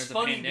over when there's a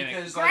pandemic.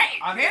 It's funny because like,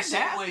 I'm the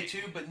same way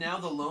too, but now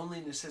the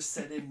loneliness has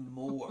set in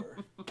more.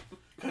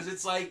 Because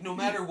it's like, no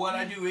matter what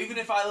I do, even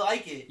if I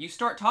like it. You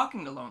start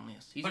talking to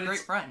Loneliest. He's a great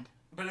friend.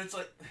 But it's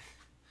like,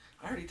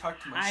 I already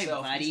talked to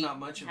myself. Hi, buddy. He's not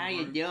much of How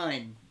you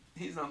doing?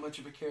 He's not much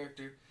of a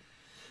character.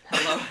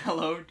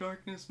 Hello,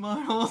 darkness,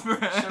 my old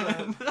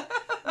friend.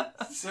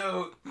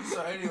 So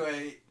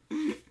anyway,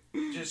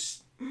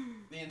 just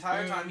the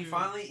entire time he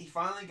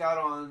finally got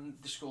on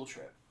the school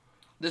trip.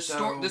 This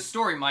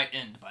story might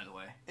end, by the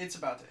way. It's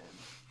about to end.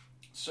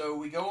 So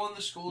we go on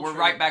the school trip. We're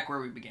right back where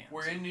we began.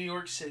 We're in New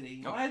York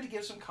City. Okay. I had to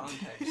give some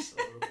context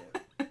a little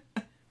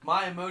bit.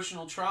 My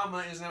emotional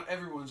trauma is now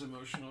everyone's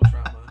emotional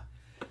trauma.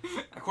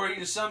 According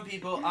to some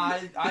people,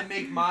 I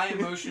make my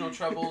emotional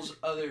troubles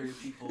other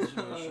people's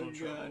emotional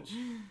troubles.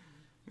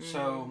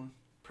 So,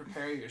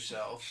 prepare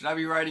yourself. Should I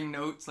be writing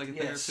notes like a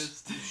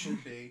therapist? You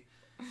should be.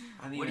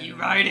 What are you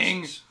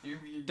writing?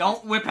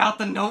 Don't whip out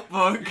the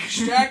notebook. You're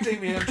distracting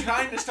me. I'm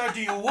trying to start.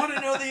 Do you want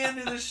to know the end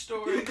of this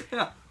story?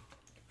 Yeah.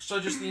 So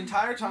just the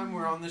entire time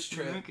we're on this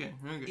trip, okay.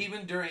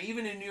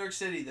 even in New York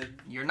City,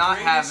 you're not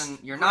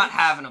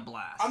having a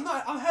blast.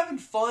 I'm having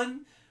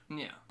fun.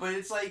 Yeah. But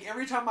it's like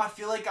every time I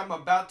feel like I'm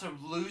about to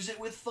lose it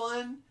with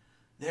fun,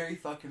 there he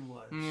fucking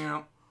was.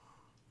 Yeah.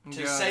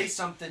 To say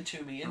something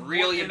to me and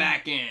reel you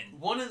back in.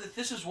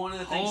 This is one of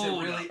the things that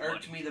really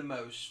irked me the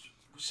most.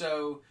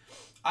 So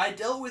I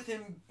dealt with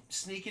him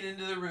sneaking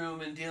into the room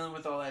and dealing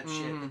with all that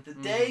shit. But the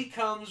day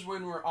comes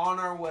when we're on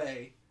our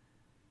way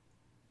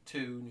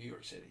to New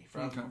York City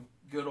from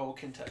good old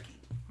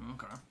Kentucky.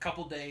 Okay.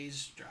 Couple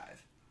days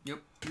drive. Yep.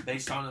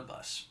 Based on a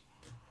bus.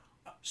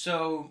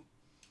 So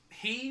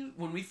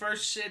when we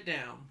first sit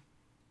down,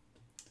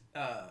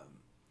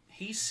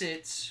 he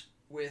sits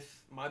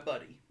with my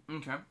buddy.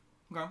 Okay,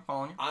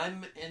 following you.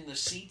 I'm in the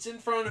seats in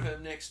front of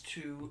him next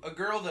to a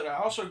girl that I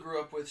also grew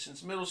up with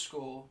since middle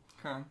school.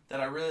 Okay.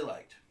 That I really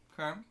liked.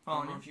 Okay, I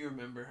don't know if you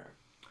remember her.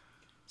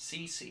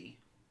 Cece.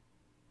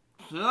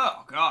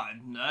 Oh, God,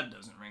 that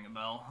doesn't ring a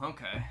bell.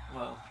 Okay.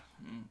 Well,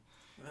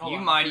 you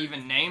might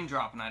even name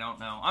drop and I don't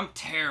know. I'm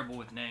terrible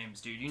with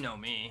names, dude. You know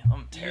me.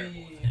 I'm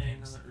terrible with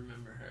names. I don't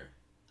remember her.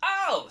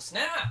 Oh,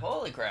 snap.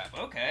 Holy crap.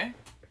 Okay.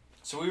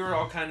 So we were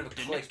all kind of a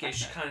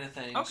cliquish kind of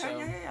thing. Okay, so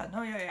yeah.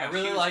 No, yeah. I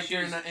really liked her.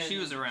 And she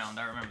was around.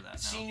 I remember that now.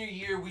 Senior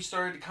year, we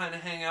started to kind of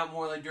hang out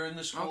more like during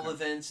the school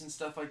events and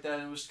stuff like that.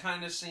 And it was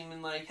kind of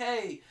seeming like,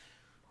 hey,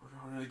 we're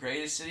going to the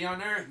greatest city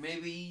on earth.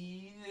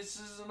 Maybe this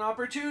is an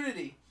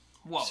opportunity.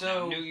 Whoa,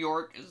 so, New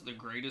York is the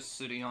greatest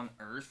city on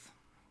earth?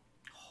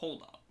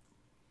 Hold up.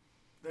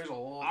 There's a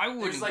lot. I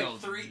wouldn't go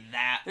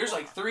that There's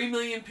like 3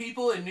 million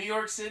people in New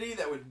York City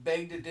that would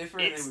beg to differ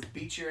and they would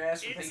beat your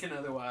ass for thinking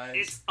otherwise.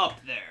 It's up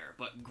there,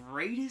 but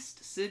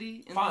greatest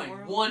city in the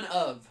world? One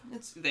of.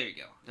 There you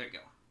go.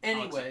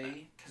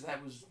 Anyway, because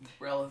that was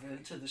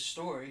relevant to the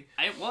story.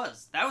 It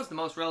was. That was the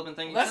most relevant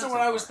thing. That's not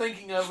what I was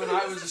thinking of when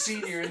I was a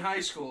senior in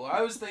high school.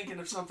 I was thinking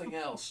of something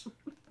else.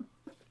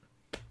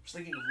 I was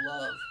thinking of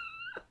love.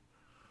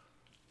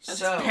 That's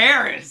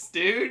Paris,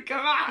 dude.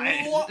 Come on.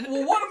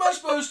 Well, what am I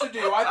supposed to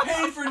do? I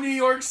paid for New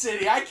York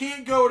City. I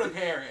can't go to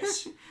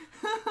Paris.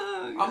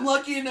 I'm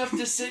lucky enough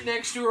to sit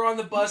next to her on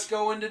the bus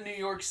going to New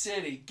York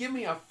City. Give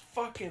me a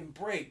fucking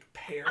break,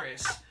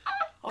 Paris.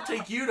 I'll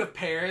take you to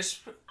Paris.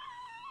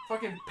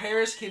 Fucking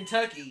Paris,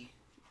 Kentucky.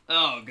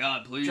 Oh,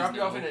 God, please. Drop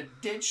you off in a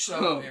ditch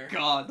somewhere. Oh,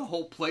 God, the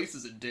whole place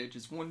is a ditch.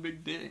 It's one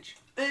big ditch.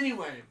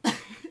 Anyway,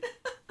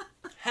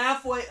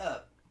 halfway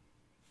up,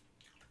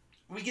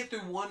 we get through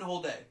one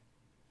whole day.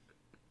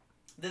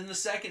 Then the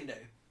second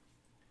day,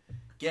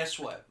 guess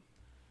what?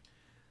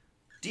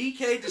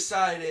 DK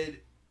decided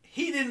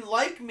he didn't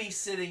like me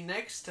sitting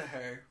next to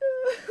her.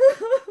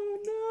 Oh,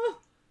 no.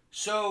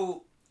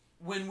 So,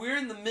 when we're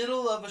in the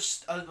middle of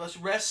a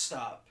rest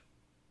stop,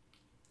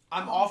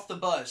 I'm off the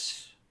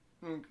bus.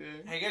 Okay.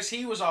 I guess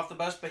he was off the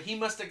bus, but he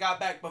must have got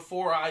back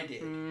before I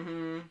did.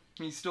 Mm-hmm.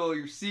 He stole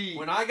your seat.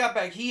 When I got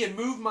back, he had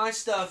moved my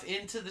stuff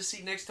into the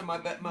seat next to my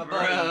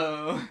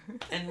buddy.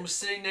 And was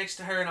sitting next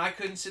to her, and I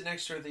couldn't sit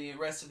next to her the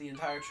rest of the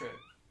entire trip.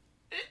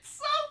 It's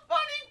so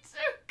funny,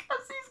 too,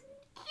 because he's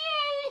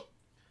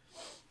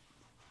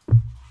gay.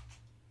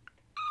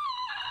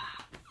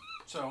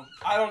 So,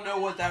 I don't know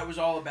what that was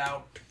all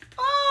about.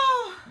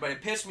 Oh. But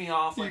it pissed me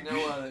off like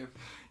no other.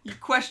 You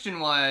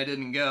question why I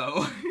didn't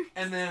go.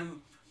 And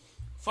then,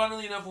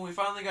 Funnily enough, when we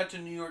finally got to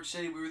New York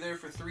City, we were there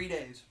for 3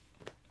 days.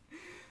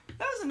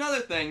 That was another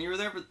thing. You were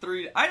there for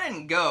 3. I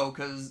didn't go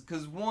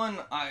because one,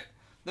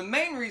 the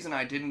main reason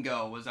I didn't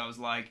go was I was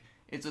like,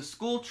 it's a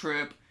school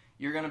trip.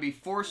 You're gonna be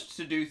forced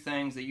to do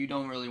things that you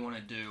don't really want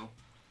to do.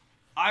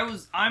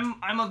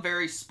 I'm a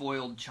very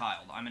spoiled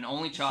child. I'm an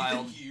only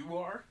child. You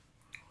are?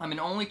 I'm an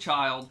only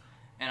child,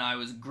 and I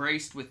was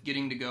graced with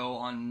getting to go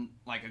on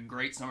like a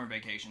great summer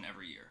vacation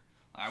every year.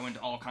 I went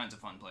to all kinds of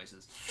fun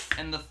places.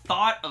 And the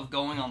thought of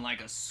going on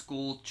like a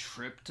school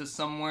trip to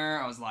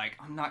somewhere, I was like,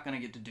 I'm not gonna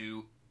get to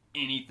do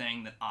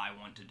anything that I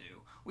want to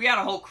do. We had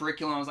a whole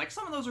curriculum. I was like,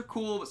 some of those are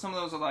cool, but some of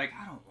those are like,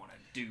 I don't want to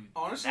do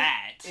Honestly,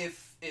 that.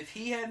 If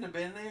he hadn't have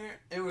been there,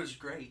 it was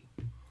great.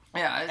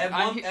 Yeah,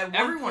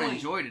 everyone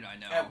enjoyed it, I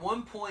know. At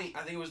one point,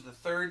 I think it was the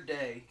 3rd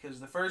day, because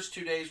the first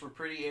 2 days were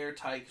pretty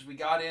airtight, because we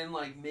got in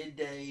like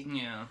midday.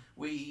 Yeah.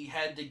 We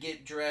had to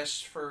get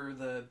dressed for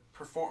the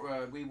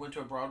we went to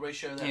a Broadway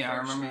show that first I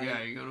remember, night.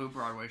 yeah, you go to a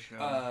Broadway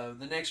show.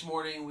 The next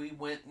morning, we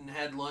went and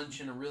had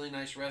lunch in a really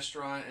nice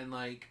restaurant, and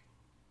like,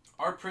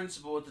 our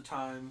principal at the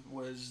time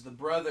was the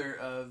brother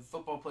of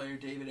football player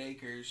David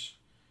Akers,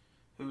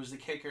 who was the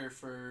kicker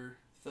for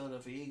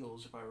Philadelphia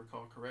Eagles, if I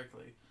recall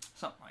correctly.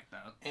 Something like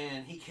that.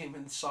 And he came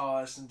and saw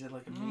us and did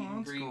like a meet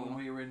and greet cool. when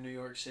we were in New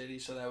York City,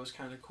 so that was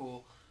kind of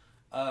cool.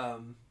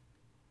 And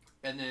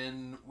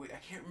then I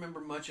can't remember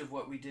much of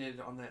what we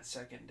did on that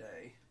second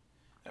day.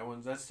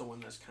 That's the one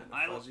that's kind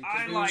of fuzzy.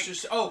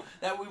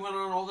 That we went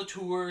on all the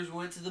tours. We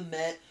went to the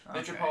Met,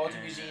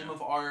 Metropolitan Museum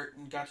of Art,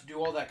 and got to do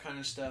all that kind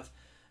of stuff.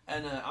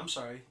 And I'm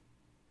sorry,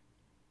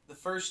 the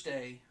first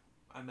day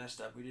I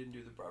messed up. We didn't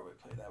do the Broadway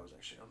play. That was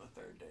actually on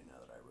the 3rd day, now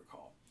that I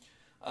recall.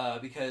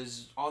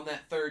 Because on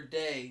that 3rd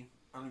day,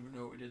 I don't even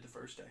know what we did the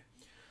first day.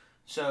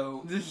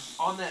 So,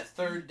 on that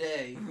 3rd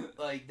day,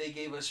 like, they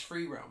gave us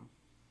free roam.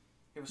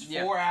 It was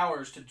 4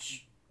 hours to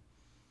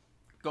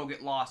go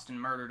get lost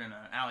and murdered in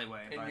an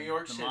alleyway in by New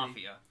York the City.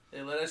 mafia.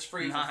 They let us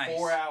free for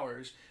 4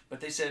 hours, but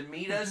they said,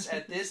 meet us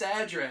at this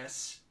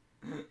address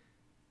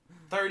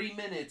 30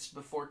 minutes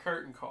before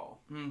curtain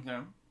call. Okay.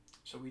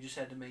 So we just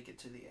had to make it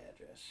to the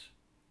address.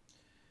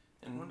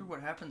 And I wonder what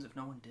happens if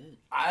no one did.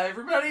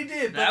 Everybody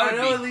did, but I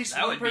know at least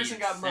one person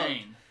got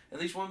mugged. At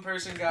least one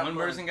person got mugged.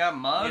 One person got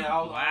mugged?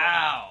 Yeah,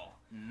 wow.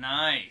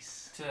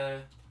 Nice.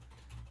 To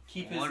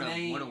keep his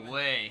name. What a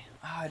way.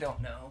 I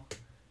don't know.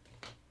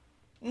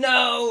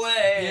 No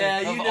way! Yeah,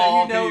 you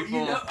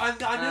know.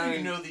 I know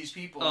you know these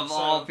people. Of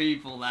all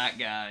people, that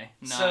guy.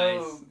 Nice.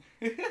 So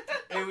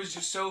it was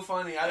just so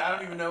funny. I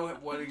don't even know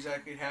what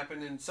exactly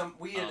happened. And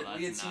we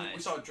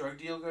saw a drug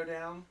deal go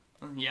down.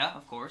 Yeah,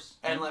 of course.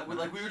 And we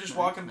were just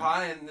walking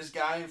by, and this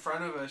guy in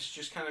front of us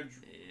just kind of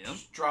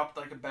just dropped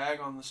like a bag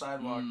on the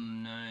sidewalk.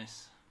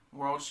 Nice.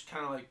 We're all just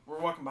kind of like, we're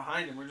walking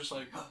behind him. We're just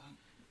like,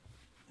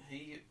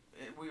 we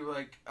were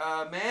like,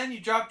 man, you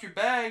dropped your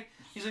bag.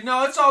 He's like,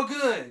 no, it's all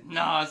good.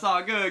 No, it's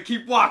all good.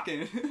 Keep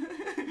walking.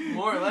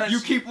 More or less. You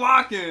keep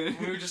walking.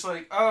 We were just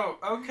like, oh,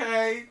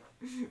 okay.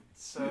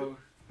 So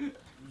it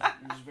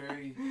was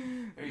very,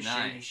 very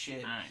shady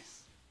shit.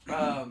 Nice.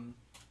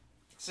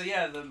 So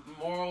yeah, the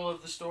moral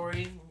of the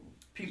story: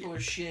 people are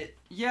shit.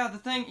 Yeah, the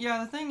thing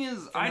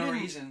is,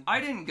 I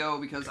didn't go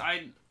because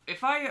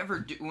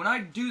when I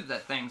do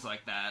things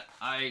like that,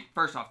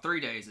 first off, 3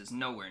 days is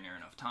nowhere near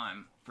enough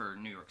time for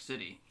New York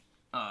City.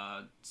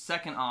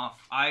 Second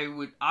off,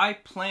 I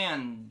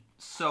plan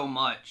so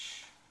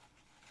much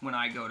when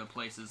I go to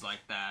places like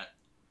that.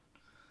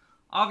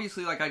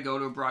 Obviously, like, I'd go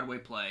to a Broadway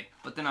play,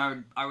 but then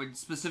I would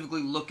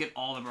specifically look at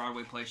all the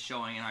Broadway plays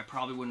showing, and I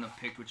probably wouldn't have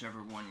picked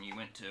whichever one you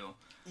went to.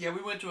 Yeah,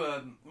 we went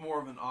to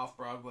more of an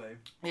off-Broadway.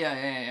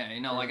 Yeah. You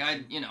know, like,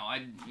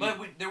 But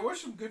there were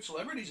some good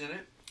celebrities in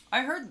it.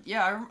 I heard,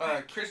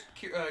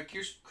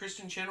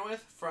 Kristen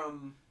Chenoweth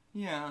from...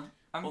 Yeah,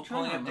 I'm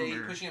trying to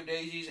remember. Pushing Up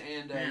Daisies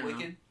and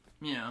Wicked.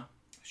 Yeah.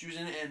 She was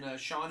in it, and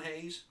Sean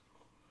Hayes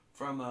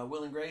from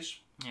Will and Grace.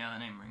 Yeah, that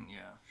name ring.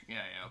 Yeah,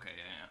 okay,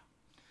 yeah.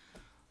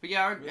 But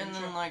yeah, and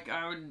then like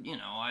I would,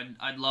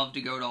 I'd love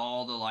to go to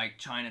all the like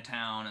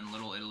Chinatown and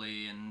Little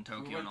Italy and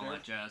Tokyo and all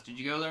that jazz. Did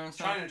you go there and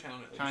stuff?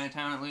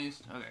 Chinatown at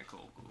least. Okay,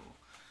 cool.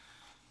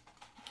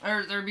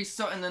 There'd be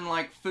and then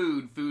like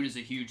food. Food is a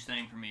huge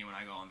thing for me when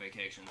I go on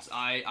vacations.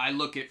 I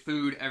look at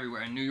food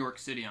everywhere. In New York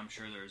City, I'm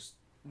sure there's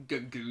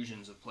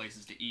gagoosions of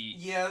places to eat.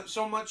 Yeah,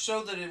 so much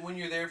so that when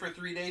you're there for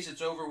 3 days,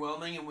 it's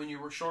overwhelming, and when you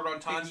were short on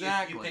time,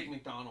 you pick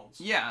McDonald's.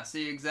 Yeah,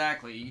 see,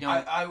 exactly.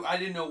 I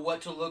didn't know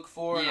what to look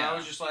for, and I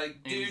was just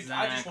like, dude,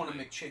 I just want a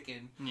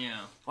McChicken. Yeah.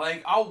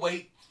 Like, I'll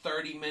wait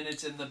 30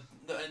 minutes, and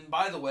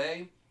by the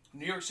way,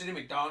 New York City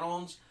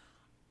McDonald's,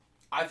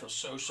 I feel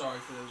so sorry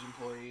for those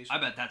employees. I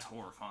bet that's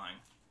horrifying.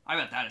 I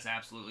bet that is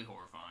absolutely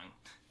horrifying.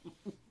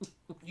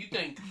 You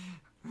think,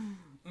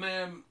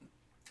 man...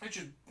 It's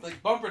just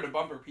like bumper to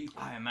bumper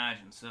people. I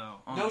imagine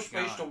so. Oh no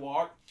space to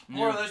walk.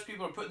 More or less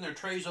people are putting their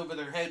trays over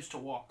their heads to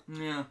walk.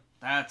 Yeah,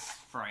 that's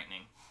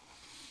frightening.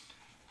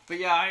 But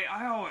yeah,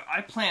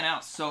 I plan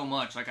out so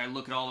much. Like I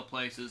look at all the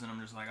places and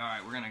I'm just like, all right,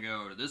 we're gonna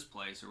go to this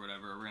place or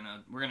whatever.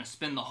 We're gonna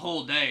spend the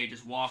whole day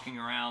just walking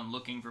around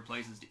looking for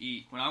places to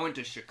eat. When I went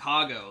to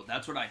Chicago,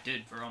 that's what I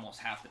did for almost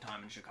half the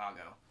time in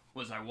Chicago.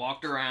 Was I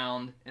walked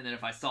around, and then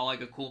if I saw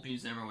like a cool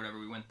museum or whatever,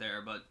 we went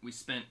there. But we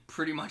spent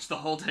pretty much the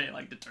whole day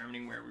like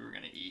determining where we were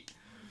gonna eat.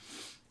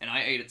 And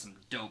I ate at some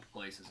dope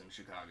places in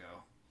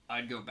Chicago.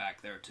 I'd go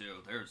back there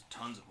too. There's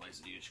tons of places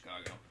to eat in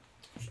Chicago.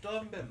 Still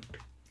haven't been.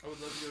 I would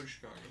love to go to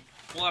Chicago.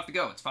 We'll have to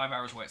go. It's 5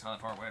 hours away. It's not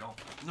that far away at all.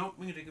 Nope,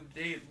 we can take a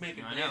day, make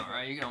a day. I know,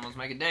 right? You can almost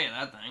make a day of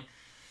that thing.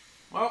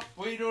 Well,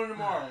 what are you doing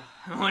tomorrow?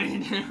 What are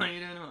you doing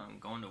tomorrow? I'm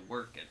going to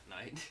work at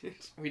night.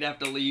 We'd have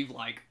to leave,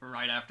 like,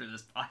 right after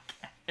this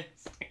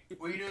podcast.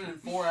 What are you doing in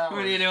 4 hours?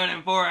 What are you doing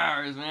in 4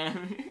 hours,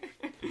 man?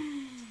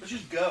 Let's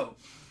just go.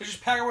 Let's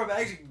just pack up our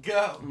bags and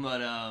go.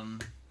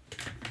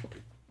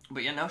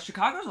 But yeah, no,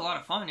 Chicago's a lot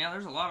of fun. Yeah,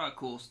 there's a lot of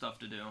cool stuff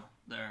to do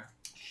there.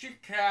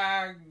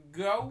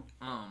 Chicago.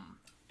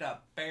 The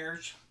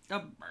Bears. The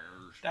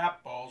Bears. The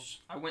Balls.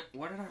 I went,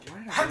 why did I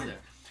go there?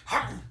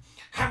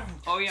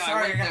 Oh yeah,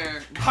 Sorry, I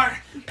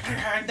went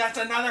there. That's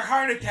another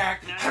heart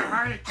attack. Another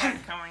heart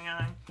attack coming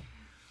on.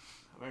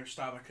 I better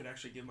stop. I could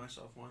actually give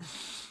myself one.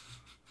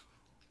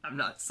 I'm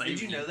not safe.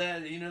 Did you know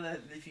that? Did you know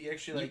that if you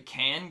actually you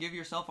can give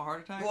yourself a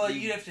heart attack? Well,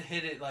 you'd have to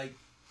hit it like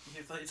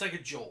it's like a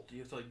jolt. You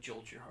have to like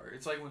jolt your heart.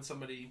 It's like when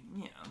somebody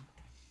You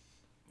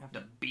have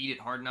to beat it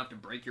hard enough to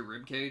break your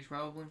rib cage,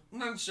 probably.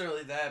 Not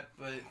necessarily that,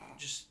 but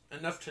just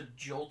enough to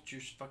jolt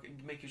your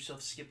make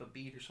yourself skip a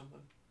beat or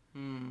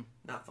something.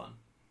 Not fun.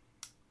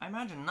 I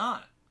imagine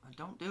not.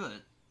 Don't do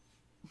it.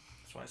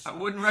 That's why I stopped. I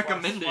wouldn't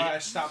recommend it.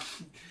 That's why I stopped.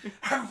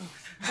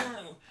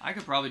 I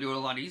could probably do it a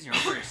lot easier. I'm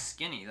very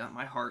skinny.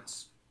 My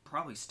heart's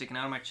probably sticking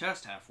out of my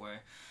chest halfway.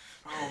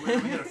 Oh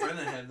man, we had a friend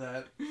that had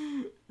that.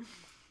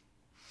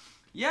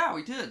 Yeah,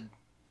 we did.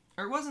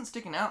 Or it wasn't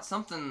sticking out.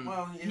 Something.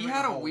 Well, he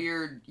had a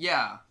weird.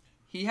 Yeah,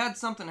 he had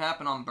something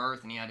happen on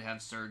birth, and he had to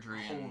have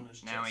surgery, and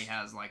now he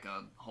has like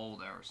a hole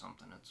there or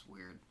something. It's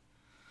weird.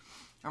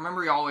 I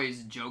remember he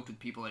always joked with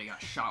people that he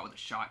got shot with a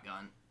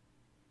shotgun.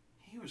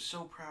 He was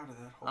so proud of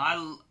that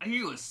hole.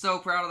 He was so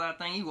proud of that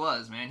thing. He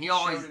was, man. He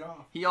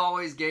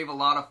always gave a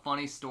lot of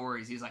funny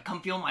stories. He's like,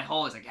 "Come feel my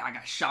hole." He's like, "Yeah, I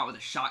got shot with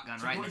a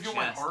shotgun right in the chest."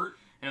 My heart?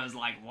 And it was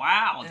like,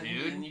 "Wow,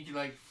 dude." And you could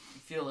like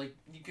feel like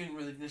you couldn't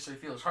really necessarily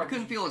feel his heart. I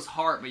couldn't feel his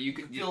heart, but you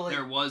could feel like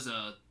there was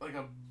a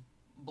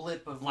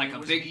blip of like a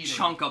big beating.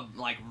 Chunk of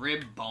like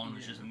rib bone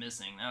was just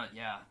missing. That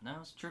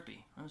was trippy.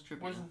 That was trippy.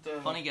 Wasn't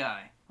funny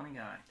guy.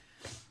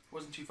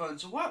 Wasn't too fun.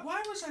 So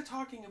why was I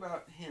talking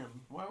about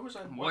him?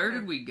 Where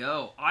did we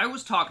go? I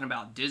was talking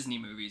about Disney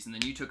movies, and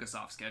then you took us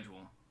off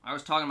schedule. I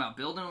was talking about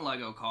building a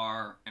Lego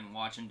car and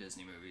watching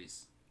Disney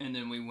movies, and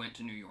then we went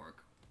to New York.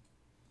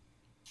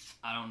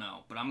 I don't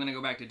know, but I'm gonna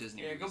go back to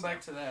Disney movies. Yeah, go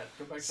back to that.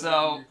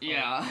 So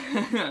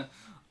yeah,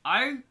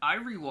 I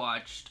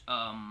rewatched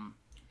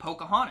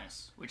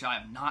Pocahontas, which I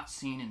have not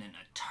seen in an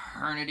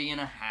eternity and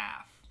a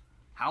half.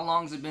 How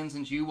long's it been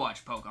since you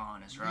watched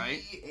Pocahontas,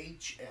 right?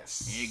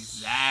 VHS.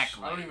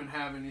 Exactly. I don't even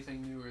have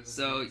anything newer than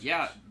So, VHS.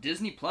 Yeah,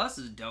 Disney Plus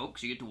is dope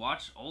because you get to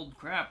watch old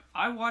crap.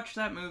 I watched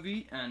that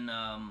movie, and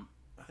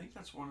I think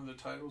that's one of the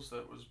titles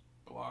that was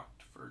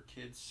blocked for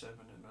kids 7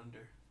 and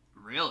under.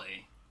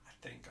 Really? I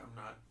think. I'm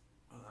not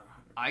 100%.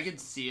 I could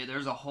see it.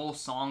 There's a whole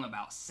song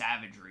about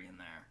savagery in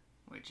there,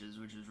 which is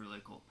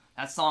really cool.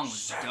 That song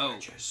was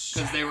dope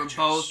because they were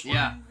both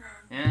yeah.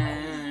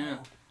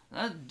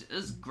 That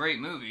is a great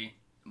movie.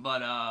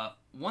 But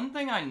one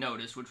thing I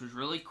noticed, which was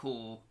really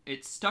cool,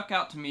 it stuck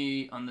out to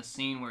me on the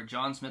scene where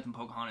John Smith and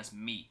Pocahontas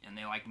meet, and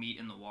they like meet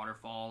in the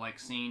waterfall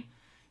scene.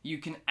 You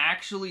can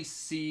actually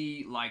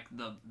see like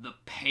the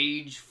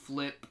page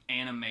flip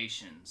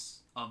animations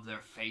of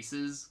their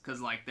faces,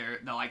 because like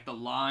they're like the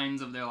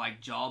lines of their like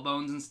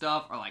jawbones and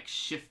stuff are like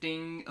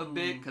shifting a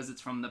bit because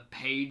it's from the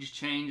page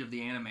change of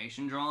the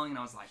animation drawing. And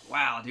I was like,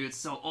 wow, dude, it's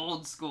so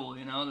old school,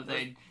 that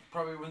they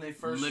probably when they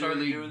first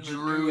literally started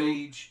doing the new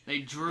age. They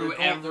drew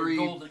every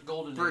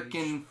golden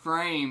freaking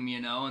frame,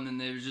 and then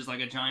there was just like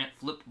a giant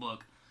flip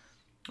book.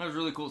 That was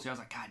really cool. So I was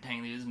like, God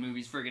dang, this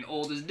movie's freaking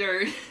old as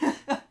dirt.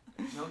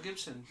 Mel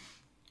Gibson.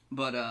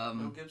 But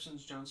Mel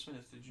Gibson's John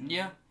Smith. Did you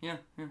know? Yeah.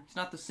 It's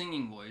not the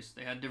singing voice.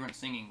 They had different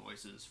singing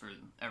voices for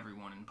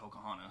everyone in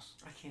Pocahontas.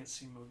 I can't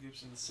see Mel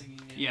Gibson singing.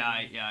 Yeah,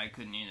 I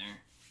couldn't either.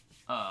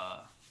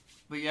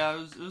 But yeah,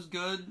 it was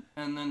good.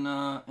 And then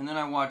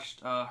I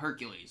watched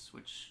Hercules,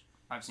 which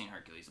I've seen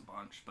Hercules a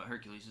bunch, but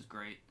Hercules is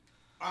great.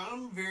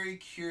 I'm very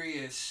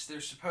curious.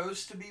 They're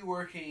supposed to be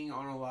working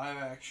on a live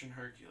action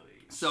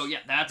Hercules. So yeah,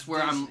 that's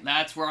where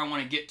I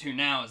want to get to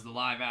now is the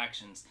live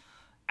actions.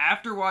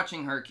 After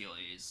watching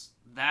Hercules,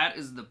 that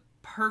is the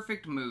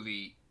perfect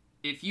movie.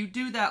 If you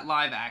do that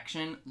live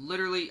action,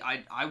 literally,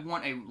 I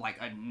want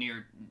a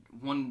near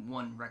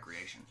 1-1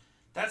 recreation.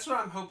 That's what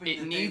I'm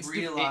hoping they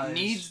realize. It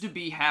needs to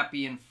be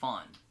happy and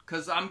fun.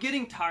 Because I'm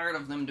getting tired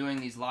of them doing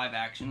these live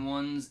action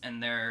ones,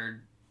 and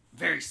they're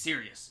very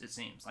serious, it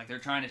seems. Like, they're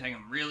trying to take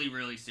them really,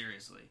 really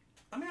seriously.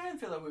 I mean, I didn't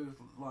feel that way with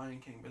Lion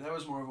King, but that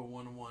was more of a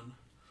 1-1.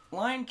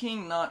 Lion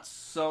King, not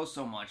so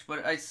much,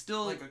 but I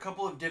still... Like, a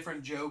couple of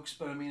different jokes,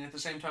 but, I mean, at the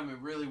same time, it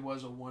really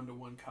was a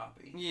one-to-one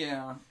copy.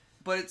 Yeah,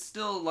 but it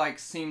still, like,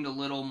 seemed a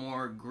little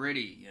more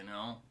gritty, you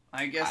know?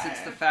 I guess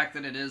it's the fact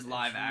that it is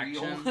live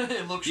action.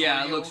 It looks real.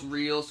 Yeah, it looks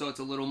real, so it's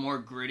a little more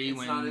gritty it's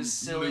when not as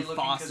silly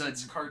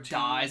Mufasa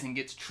dies and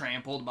gets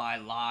trampled by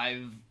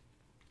live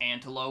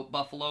antelope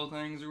buffalo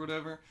things or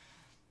whatever.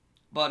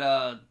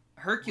 But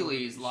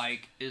Hercules,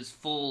 like, is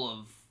full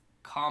of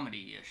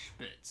comedy-ish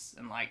bits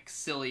and, like,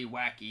 silly,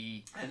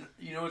 wacky And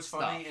you know what's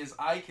funny is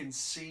I can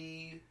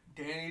see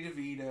Danny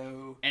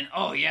DeVito and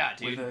oh yeah,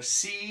 dude, with a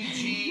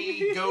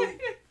CG goat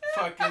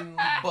fucking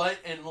butt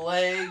and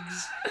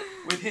legs,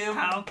 with him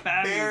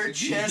bare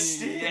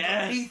chested.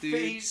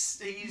 Yes,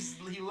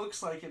 he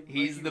looks like him.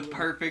 He's like the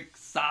perfect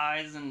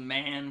size and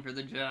man for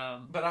the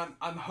job. But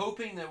I'm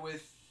hoping that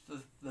with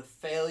the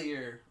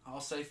failure, I'll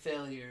say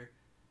failure,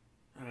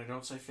 and I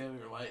don't say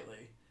failure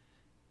lightly,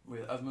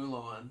 of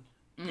Mulan.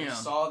 Yeah. I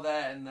saw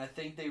that, and I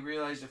think they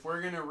realized if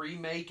we're gonna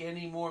remake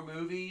any more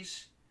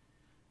movies,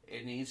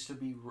 it needs to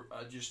be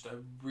just a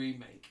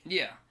remake.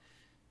 Yeah,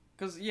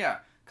 because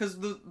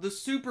the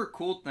super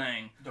cool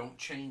thing. Don't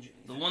change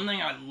anything. The one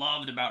thing I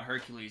loved about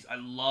Hercules, I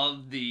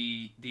loved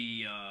the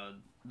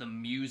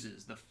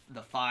muses,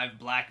 the 5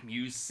 black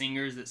muse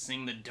singers that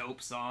sing the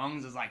dope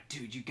songs. It's like,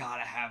 dude, you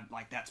gotta have,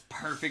 like, that's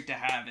perfect to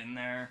have in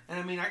there. And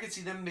I mean, I could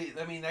see them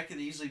that could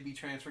easily be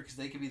transferred because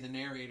they could be the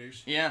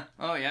narrators. Yeah.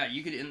 Oh yeah.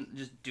 You could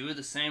just do it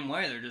the same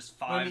way. They're just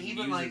 5 muses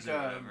even like or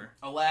whatever.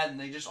 Aladdin,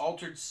 they just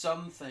altered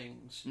some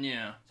things.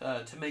 Yeah.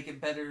 To make it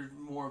better,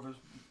 more of a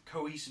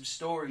cohesive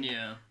story.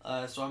 Yeah.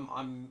 So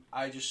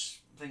I just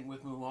think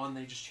with Mulan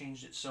they just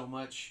changed it so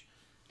much.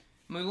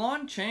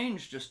 Mulan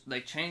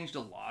they changed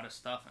a lot of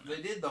stuff in it.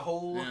 They did the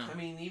whole. Yeah. I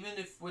mean, even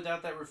if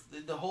without that,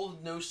 the whole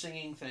no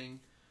singing thing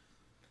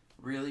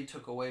really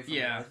took away from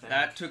it. I think.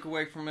 That took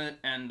away from it,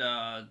 and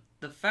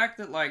the fact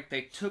that like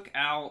they took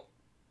out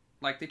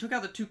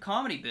the 2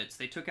 comedy bits.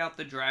 They took out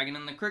the dragon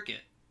and the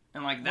cricket,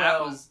 and like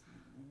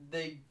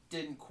they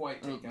didn't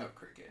quite take out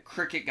Cricket.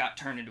 Cricket got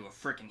turned into a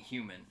freaking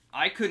human.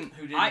 Who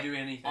didn't do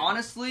anything.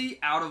 Honestly,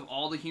 out of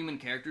all the human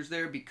characters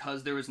there,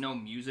 because there was no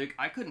music,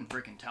 I couldn't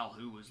freaking tell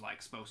who was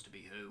like supposed to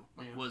be who.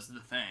 Was the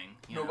thing.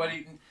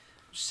 Nobody.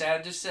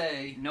 Sad to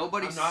say,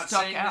 nobody. I'm not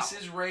stuck saying out.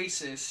 this is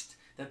racist.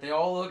 That they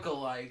all look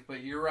alike,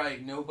 but you're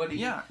right. Nobody.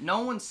 Yeah,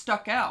 no one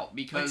stuck out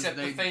because except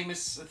the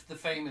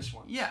famous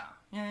ones. Yeah.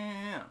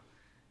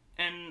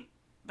 And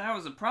that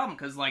was a problem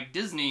because like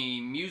Disney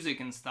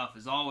music and stuff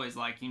is always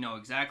like, you know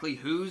exactly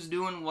who's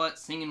doing what,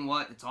 singing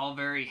what. It's all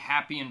very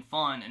happy and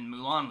fun, and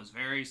Mulan was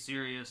very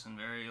serious and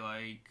very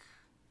like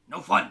no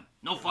fun.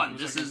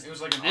 This is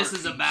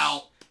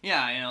about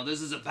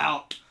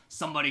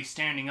somebody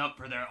standing up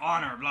for their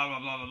honor, blah blah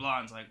blah blah blah.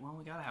 And it's like, well,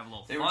 we gotta have a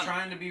little fun. They were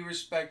trying to be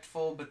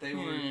respectful, but they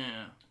were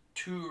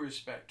too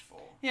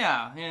respectful.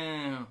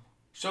 Yeah.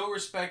 So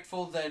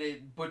respectful that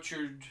it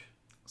butchered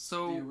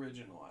the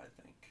original, I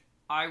think.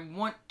 I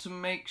want to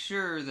make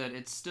sure that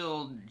it's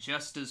still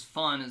just as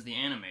fun as the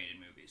animated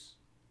movies.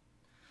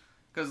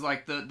 Because,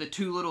 like, the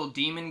 2 little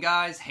demon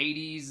guys,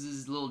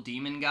 Hades' little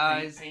demon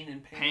guys,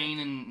 Pain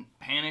and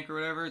Panic or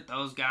whatever,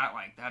 those guys,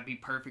 like, that'd be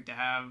perfect to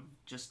have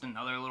just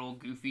another little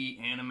goofy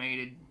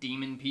animated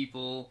demon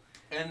people.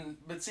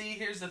 But see,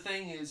 here's the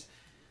thing is,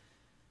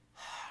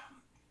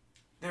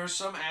 there are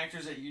some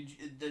actors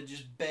that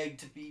just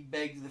begged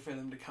for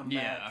them to come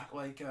back.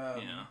 Like,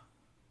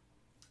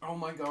 oh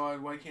my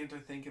god, why can't I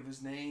think of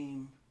his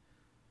name?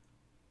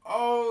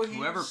 Oh,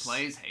 whoever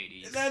plays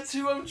Hades. That's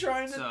who I'm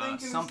trying to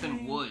think of.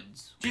 Something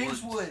Woods.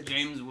 James Woods.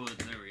 James Woods,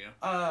 there we go.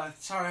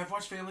 Sorry, I've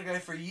watched Family Guy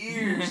for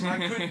years, and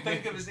I couldn't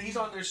think of his name. He's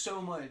on there so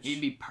much.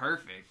 He'd be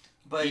perfect.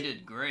 But he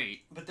did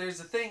great. But there's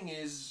the thing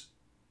is,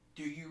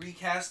 do you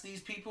recast these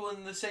people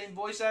in the same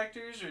voice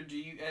actors, or do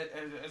you,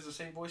 as the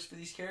same voice for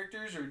these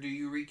characters, or do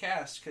you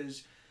recast?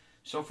 Because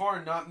so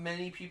far, not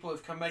many people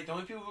have come back. The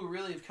only people who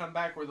really have come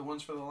back were the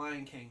ones for The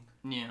Lion King.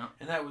 Yeah.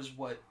 And that was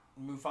what?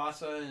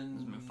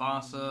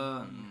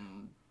 Mufasa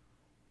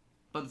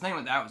But the thing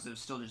with that was it was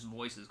still just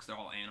voices because they're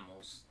all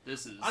animals.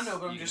 This is I know,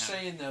 but I'm just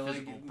saying though,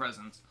 physical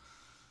presence.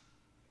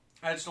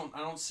 I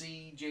don't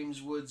see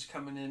James Woods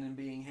coming in and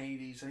being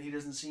Hades, and he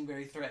doesn't seem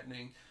very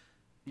threatening.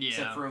 Yeah.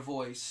 Except for a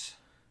voice.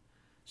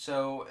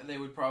 So they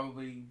would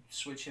probably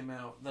switch him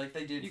out like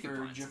they did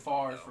for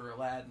Jafar for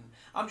Aladdin.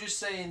 I'm just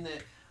saying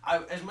that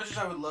as much as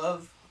I would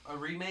love a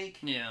remake,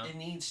 it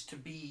needs to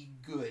be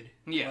good.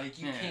 Yeah.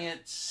 Like, you can't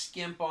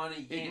skimp on it,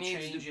 you can't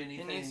change anything.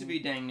 It needs to be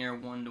dang near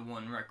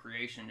one-to-one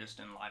recreation just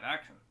in live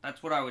action.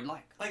 That's what I would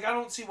like. Like, I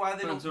don't see why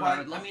they don't...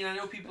 I mean, I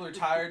know people are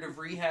tired of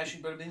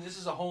rehashing, but I mean, this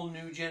is a whole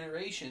new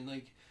generation.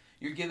 Like,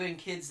 you're giving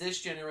kids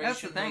this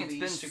generation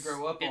movies to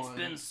grow up on. It's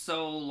been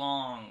so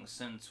long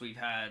since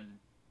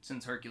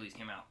Hercules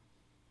came out.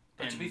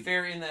 But to be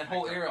fair, in that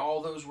whole era,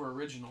 all those were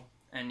original.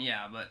 And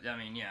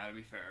to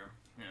be fair...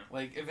 Yeah.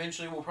 Like,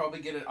 eventually we'll probably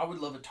get it. I would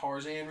love a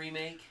Tarzan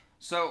remake.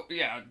 So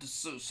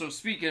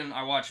speaking,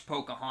 I watched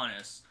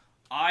Pocahontas.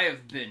 I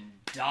have been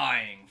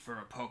dying for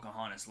a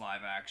Pocahontas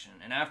live action.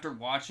 And after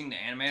watching the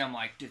anime, I'm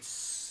like,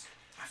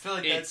 I feel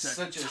like It's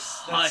that's a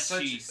such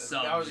touchy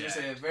I was gonna say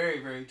a subject. very,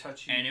 very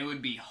touchy. And it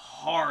would be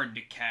hard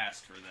to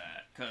cast for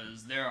that,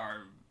 because there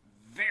are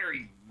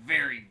very,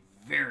 very,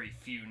 very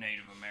few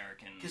Native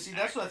American. Because see,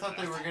 that's what I thought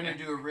they actors were out gonna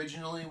there. do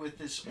originally with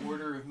this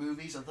order of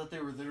movies. I thought they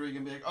were literally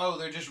gonna be like, oh,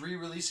 they're just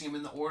re-releasing them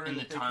in the order In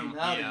that the they time, came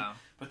out in. yeah.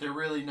 But they're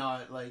really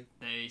not. Like,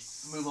 They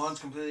Mulan's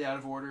completely out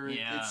of order.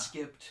 Yeah. It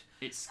skipped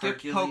It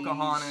skipped Hercules,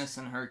 Pocahontas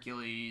and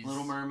Hercules.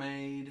 Little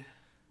Mermaid.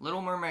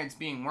 Little Mermaid's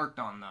being worked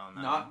on though.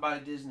 Now. Not by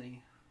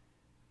Disney.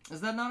 Is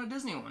that not a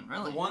Disney one?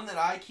 Really? The one that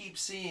I keep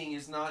seeing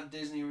is not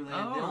Disney related.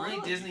 Oh, The only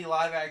really? Disney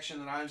live action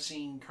that I've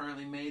seen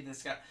currently made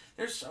that's got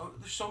there's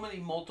so many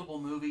multiple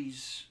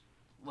movies.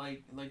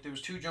 Like there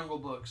was 2 Jungle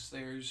Books.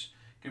 There's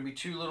gonna be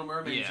 2 Little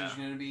Mermaids. Yeah. There's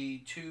gonna be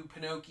 2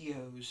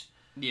 Pinocchios.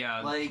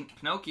 Yeah, Like-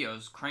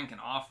 Pinocchio's cranking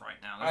off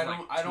right now. I There's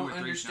don't like I 2 don't or 3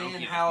 understand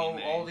Pinocchios how being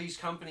made. all these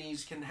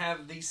companies can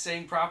have these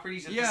same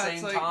properties at the Yeah, same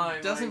it's like,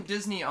 time. doesn't Like,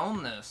 Disney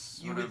own this?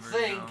 you would Whatever,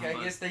 think. know, I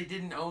but guess they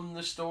didn't own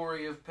the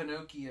story of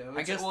Pinocchio.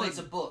 I guess it's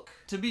a book.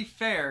 To be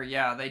fair,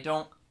 yeah, they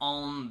don't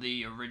own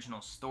the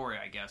original story,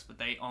 I guess, but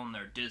they own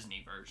their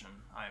Disney version,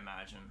 I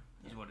imagine,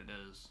 is what it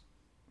is.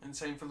 And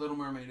same for Little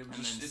Mermaid. It was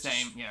And just, then it's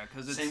same, just yeah,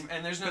 because it's same.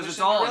 And there's 'cause another it's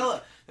all-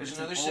 Cinderella. There's it's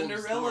another an old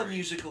Cinderella story.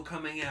 musical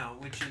coming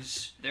out, which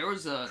is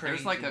there's like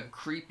a Crazy.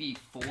 creepy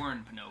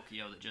foreign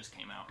Pinocchio that just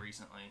came out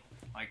recently,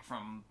 like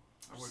from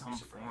I wouldn't some be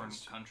foreign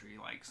surprised. country,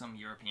 like some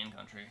European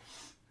country.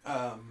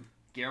 Um,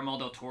 Guillermo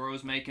del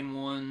Toro's making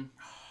one,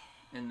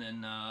 and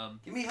then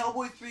give me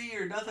Hellboy 3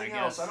 or nothing I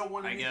else. guess- I don't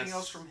want I anything guess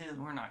else from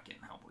him. We're not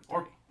getting Hellboy 3.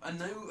 Or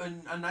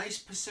a nice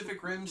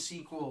Pacific Rim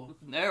sequel.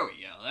 There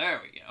we go.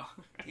 There we go.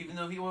 Even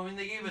though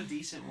they gave a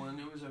decent one.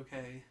 It was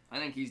okay. I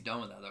think he's done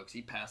with that though, because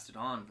he passed it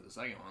on for the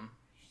second one.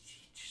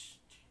 Just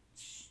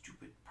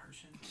stupid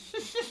person.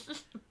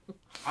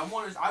 I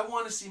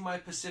want to see my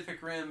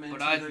Pacific Rim into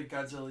the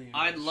Godzilla universe.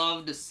 I'd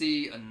love to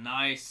see a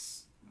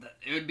nice.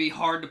 It would be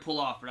hard to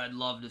pull off, but I'd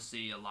love to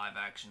see a live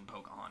action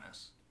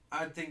Pocahontas.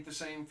 I'd think the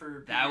same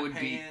for That Peter would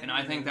be, Pan and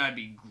I think or- that'd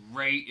be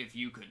great if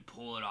you could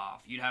pull it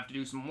off. You'd have to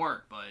do some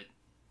work, but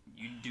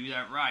you'd do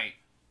that right.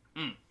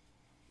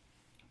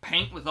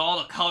 Paint with all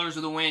the colors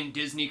of the wind,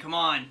 Disney. Come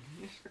on.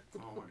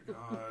 Oh my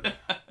god.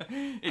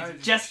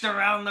 It's just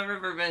around the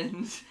river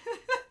bend.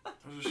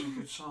 Those are some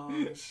good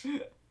songs.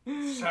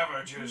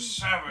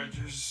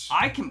 Savages.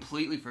 I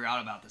completely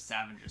forgot about the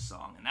Savages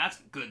song, and that's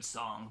a good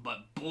song,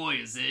 but boy,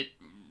 is it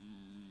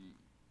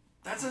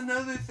That's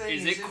another thing.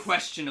 is it if-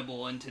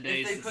 questionable in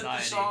today's If they put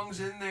society. the songs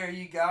in there,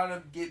 you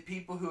gotta get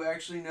people who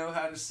actually know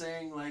how to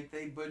sing. Like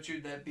they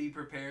butchered that "Be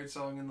Prepared"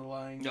 song in The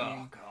Lion King.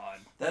 Oh God!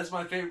 That's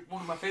my favorite.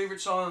 One of my favorite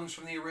songs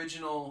from the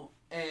original,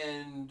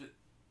 and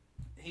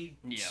he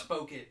Yeah.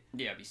 spoke it.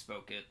 Yeah,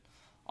 bespoke it.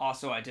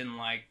 Also, I didn't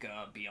like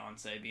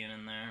Beyonce being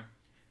in there.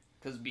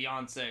 Because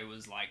Beyonce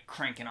was like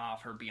cranking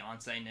off her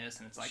Beyonce-ness,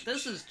 and it's like,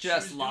 this is She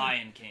just was doing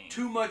Lion King.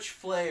 Too much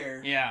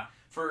flair Yeah,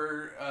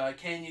 for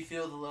 "Can You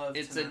Feel the Love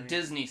it's Tonight?" a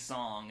Disney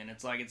song, and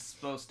it's like it's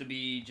supposed to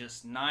be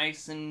just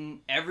nice, and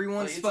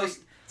everyone's Like,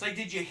 supposed. it's like,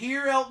 did you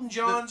hear Elton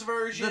John's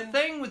version? The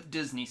thing with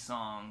Disney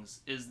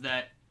songs is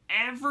that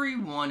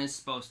everyone is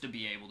supposed to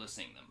be able to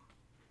sing them.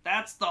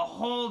 That's the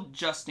whole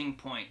justing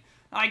point.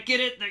 I get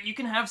it that you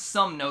can have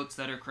some notes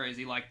that are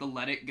crazy, like the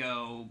Let It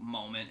Go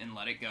moment in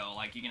Let It Go.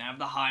 Like you can have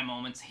the high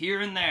moments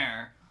here and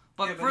there,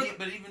 but, Yeah,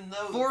 but even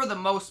though for the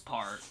most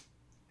part,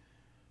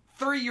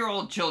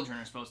 3-year-old children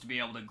are supposed to be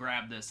able to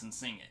grab this and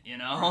sing it, you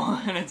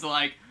know? And it's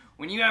like,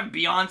 when you have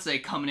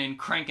Beyonce coming in,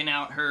 cranking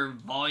out her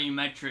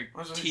volumetric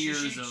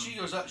tears of she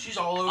goes up, she's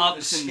all over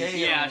ups the and scale.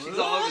 yeah, she's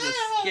all over the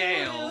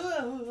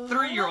scale.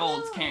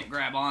 3-year-olds can't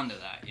grab onto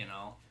that, you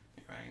know?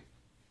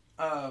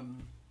 Right.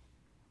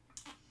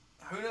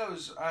 Who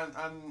knows? I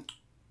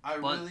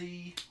But-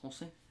 really We'll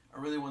see.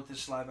 want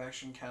this live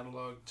action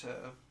catalog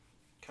to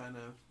kind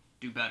of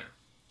Do better.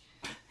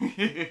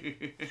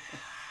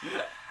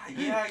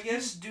 yeah, I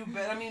guess do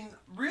better. I mean,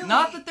 really.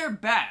 Not that they're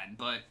bad,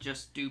 but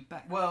just do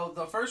better. Well,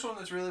 the first one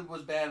that's really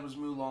was bad was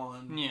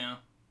Mulan. Yeah.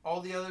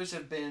 All the others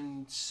have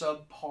been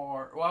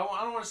subpar. Well,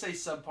 I don't want to say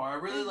subpar. I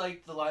really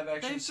liked the live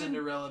action they've been-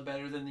 Cinderella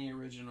better than the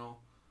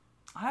original.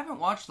 I haven't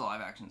watched the live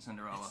action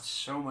Cinderella. It's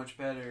so much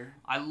better.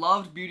 I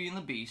loved Beauty and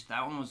the Beast.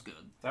 That one was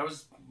good. That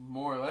was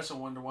more or less a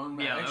one-to-one.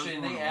 Yeah, that was actually,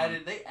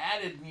 one-to-one. they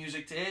added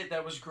music to it.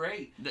 That was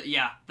great. The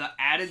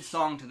added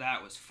song to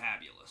that was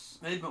fabulous.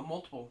 They had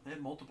multiple.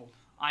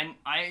 I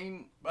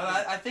But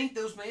I think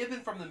those may have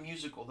been from the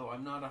musical, though.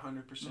 I'm not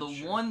 100% the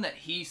sure. one that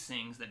he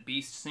sings, that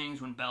Beast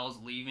sings when Belle's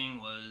leaving,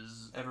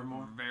 was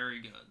Evermore. very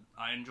good.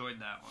 I enjoyed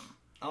that one.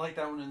 I like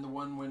that one, and the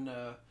one when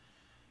the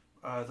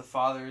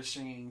father is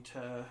singing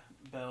to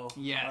Belle.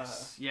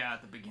 Yes,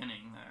 at the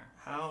beginning there.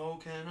 How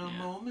can a Yeah.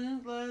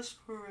 moment last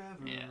forever?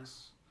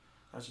 Yes,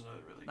 That's another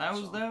really that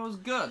good was song. that was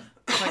good.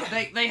 It's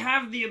like they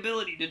have the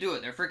ability to do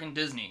it. They're freaking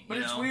Disney. But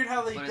you it's know? weird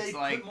how they But put it's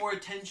like- more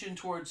attention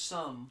towards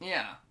some.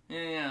 Yeah.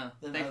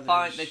 Than They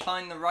others.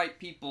 find the right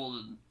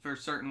people for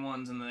certain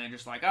ones, and then they're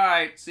just like, all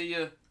right, see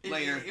you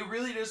later. It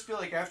really does feel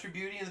like after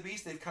Beauty and the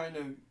Beast, they've kind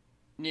of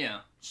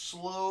Yeah.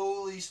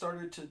 slowly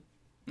started to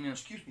Yeah.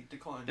 Excuse me,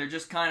 decline. They're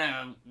just kind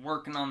of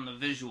working on the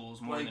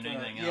visuals more than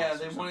anything else. Yeah,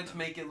 they wanted to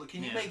make it look.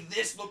 Can you make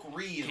this look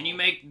real? Can you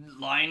make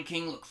Lion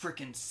King look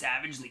freaking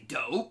savagely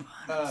dope?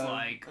 It's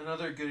like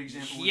another good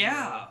example.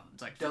 Yeah,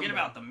 it's like Dumbo. forget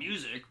about the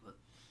music. But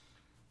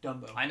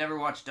Dumbo. I never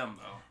watched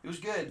Dumbo. It was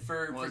good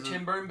for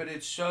Tim Burton, but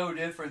it's so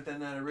different than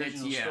that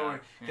original story.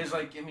 Because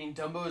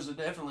Dumbo is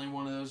definitely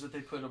one of those that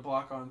they put a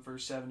block on for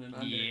 7 and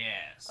under.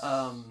 Yes.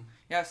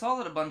 Yeah, I saw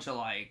that a bunch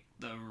of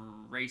the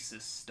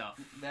racist stuff.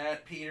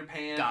 That Peter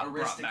Pan,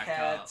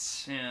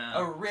 Aristocats. Yeah.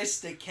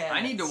 Aristocats.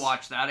 I need to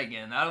watch that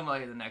again. That'll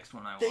be the next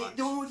one I watch.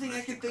 The only thing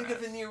I can think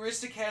of in the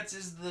Aristocats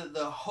is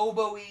the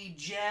hobo-y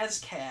jazz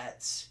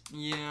cats.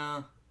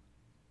 Yeah.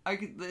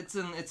 It's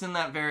in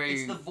that very.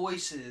 It's the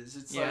voices.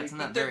 It's in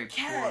that very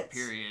poor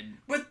period.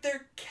 But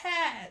they're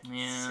cats.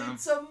 Yeah.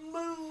 It's a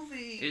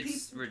movie.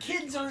 It's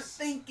ridiculous. Kids aren't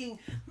thinking,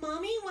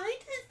 Mommy, why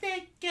does that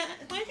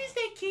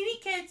kitty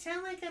cat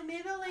sound like a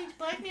middle-aged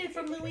black man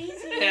from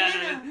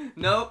Louisiana?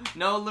 No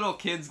little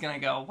kid's gonna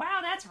go,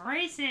 wow, that's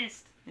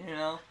racist.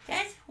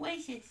 That's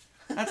racist.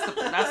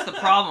 That's the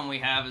problem we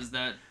have is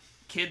that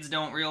kids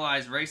don't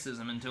realize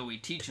racism until we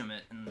teach them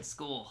it in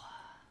school.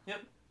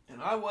 Yep. And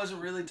I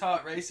wasn't really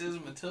taught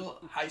racism until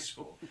high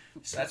school.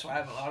 So that's why I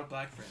have a lot of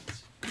black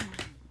friends.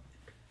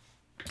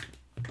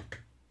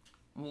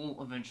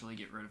 We'll eventually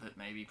get rid of it,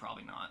 maybe,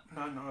 probably not.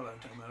 Not in our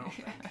lifetime, I don't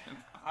think.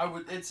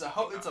 It's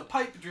a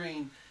pipe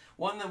dream,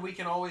 one that we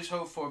can always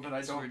hope for, but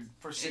I don't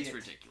foresee it's it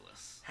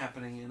ridiculous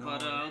happening in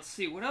But let's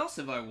see, what else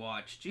have I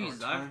watched?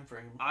 Jeez,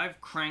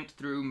 I've cranked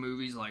through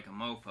movies like a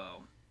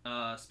mofo.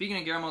 Speaking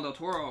of Guillermo del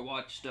Toro, I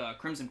watched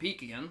Crimson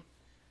Peak again.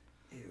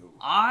 Ew.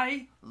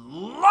 I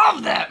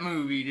love that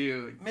movie,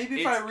 dude.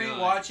 Maybe if I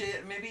rewatch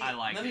it,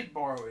 let me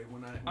borrow it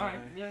when I. Alright,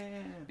 yeah.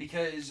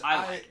 Because I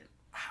like it.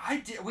 I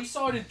did. We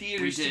saw it in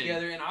theaters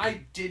together, and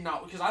I did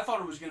not because I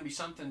thought it was going to be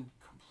something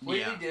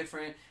completely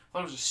different. I thought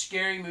it was a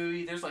scary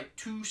movie. There's like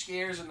 2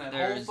 scares in that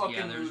whole fucking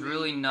movie. There's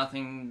really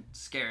nothing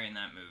scary in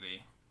that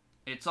movie.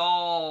 It's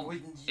all.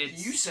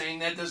 You saying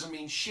that doesn't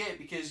mean shit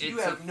because you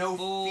have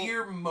no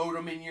fear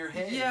modem in your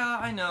head. Yeah,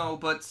 I know,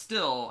 but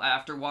still,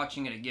 after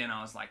watching it again,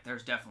 I was like,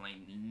 there's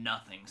definitely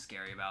nothing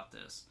scary about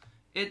this.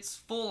 It's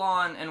full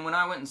on, and when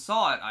I went and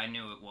saw it, I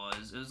knew it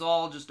was. It was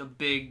all just a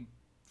big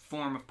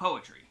form of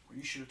poetry. Well,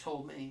 you should have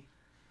told me.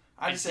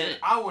 I just said,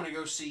 I want to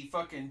go see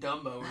fucking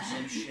Dumbo or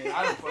some shit.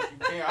 I don't fucking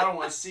care. I don't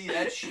want to see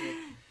that shit.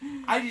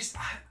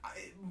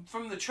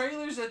 From the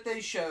trailers that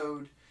they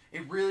showed,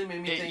 it really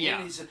made me think.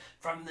 Yeah.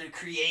 From the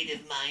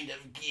creative mind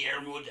of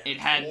Guillermo del Toro. It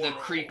had the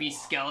creepy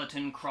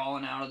skeleton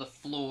crawling out of the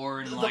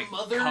floor and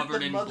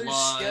covered in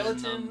blood.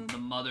 Skeleton. And the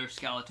mother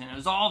skeleton. It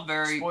was all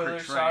very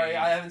portrayed. Sorry,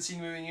 I haven't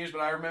seen the movie in years,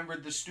 but I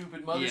remembered the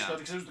stupid mother skeleton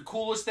because it was the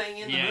coolest thing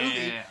in the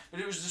movie,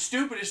 but it was the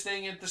stupidest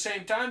thing at the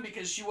same time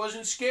because she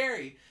wasn't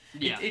scary.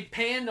 Yeah. It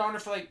panned on her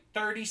for like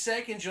 30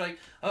 seconds. You're like,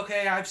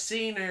 okay, I've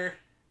seen her.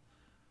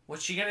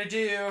 What's she gonna do?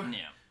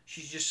 Yeah.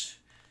 She's just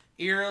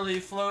eerily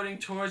floating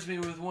towards me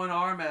with one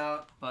arm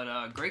out.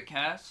 But great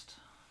cast.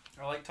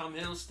 I like Tom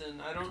Hiddleston.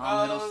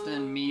 Tom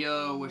Hiddleston, Mia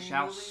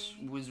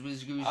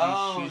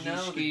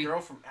Wasikowska. The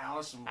girl from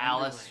Alice in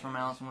Wonderland. Alice from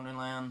Alice in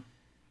Wonderland.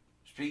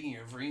 Speaking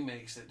of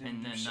remakes that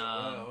didn't do so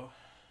well.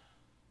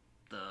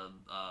 The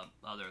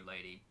other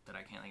lady that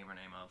I can't think of her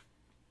name of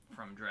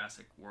from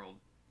Jurassic World.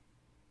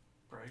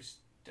 Bryce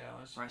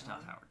Dallas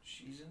Howard.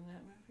 She's in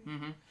that movie?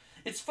 Mm-hmm.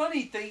 It's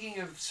funny thinking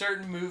of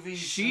certain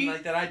movies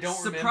that I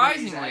don't remember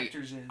these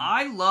actors in.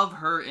 I love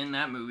her in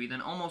that movie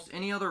than almost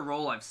any other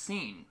role I've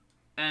seen.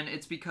 And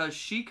it's because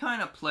she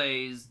kind of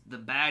plays the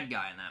bad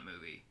guy in that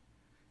movie.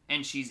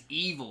 And she's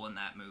evil in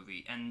that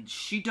movie. And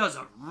she does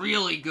a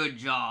really good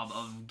job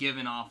of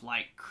giving off,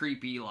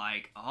 creepy,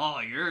 oh,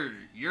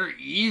 you're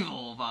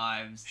evil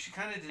vibes. She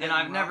kind of did. And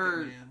I've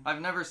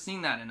never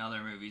seen that in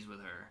other movies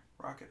with her.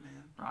 Rocket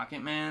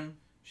Man.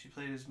 She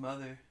played his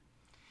mother.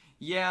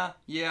 Yeah.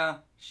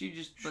 She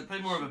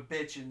played more of a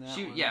bitch in that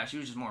one. Yeah, she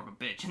was just more of a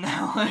bitch in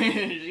that one.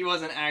 She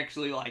wasn't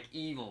actually,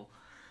 evil.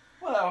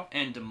 Well.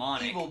 And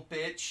demonic. Evil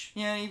bitch.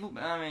 Yeah, evil.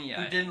 I mean,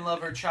 yeah. Who didn't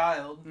love her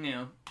child.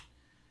 Yeah.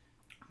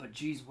 But,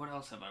 geez, what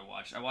else have I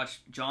watched? I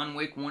watched John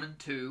Wick 1 and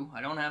 2.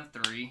 I don't have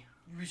 3.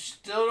 You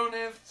still don't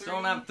have 3? Still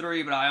don't have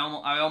 3, but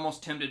I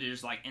almost tempted to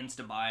just,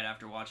 insta-buy it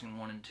after watching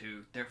 1 and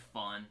 2. They're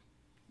fun.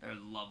 They're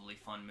lovely,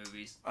 fun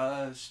movies.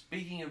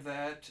 Speaking of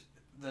that,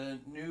 the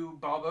new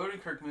Bob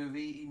Odenkirk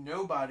movie,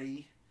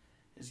 Nobody,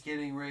 is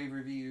getting rave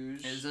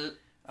reviews. Is it?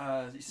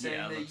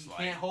 Saying that you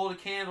can't hold a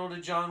candle to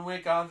John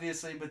Wick,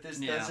 obviously, but this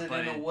does it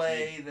in a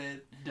way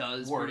that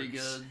does works. Pretty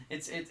good.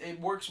 It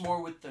works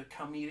more with the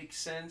comedic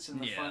sense and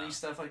the funny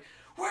stuff,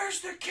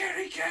 where's the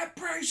kitty cat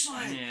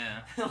bracelet?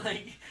 Yeah.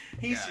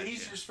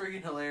 He's just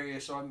freaking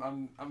hilarious. So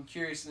I'm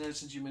curious now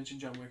since you mentioned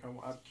John Wick. I'm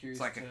curious.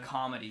 It's like a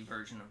comedy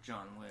version of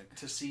John Wick.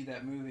 To see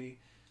that movie.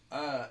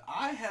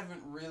 I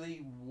haven't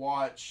really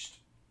watched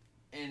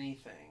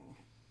anything.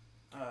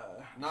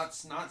 Not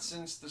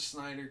since the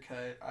Snyder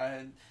Cut.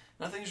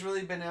 Nothing's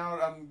really been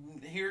out.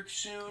 I'm here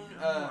soon.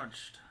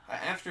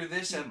 After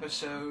this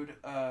episode,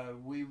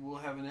 we will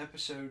have an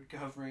episode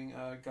covering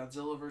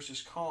Godzilla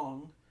vs.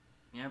 Kong.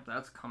 Yep,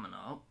 that's coming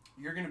up.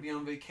 You're going to be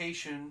on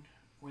vacation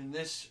when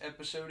this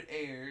episode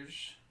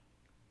airs.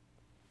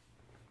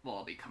 Well,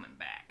 I'll be coming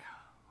back.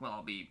 Well,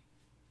 I'll be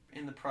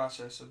in the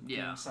process of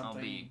doing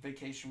something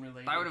vacation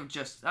related. I would have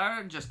just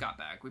got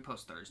back. We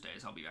post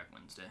Thursdays. I'll be back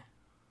Wednesday.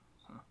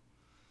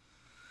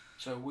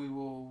 So we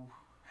will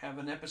have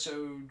an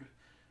episode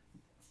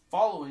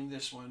following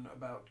this one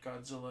about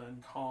Godzilla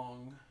and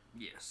Kong.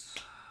 Yes.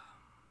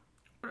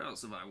 What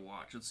else have I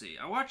watched? Let's see.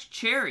 I watched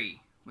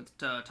Cherry with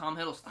Tom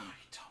Hiddleston. Oh,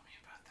 you told me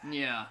about that.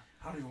 Yeah.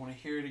 I don't even want to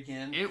hear it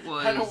again. It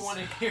was. I don't want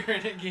to hear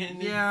it again.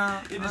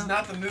 Yeah. It is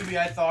not the movie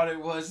I thought it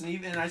was,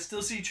 and I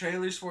still see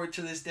trailers for it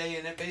to this day.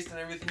 And based on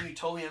everything you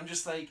told me, I'm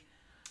just like,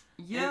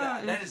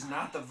 yeah, that is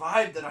not the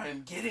vibe that I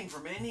am getting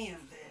from any of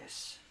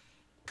this.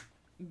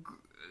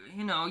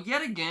 You know,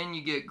 yet again,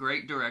 you get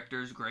great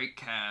directors, great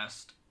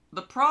cast.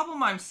 The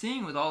problem I'm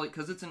seeing with all it,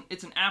 because it's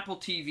an Apple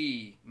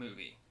TV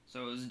movie,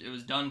 so it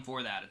was done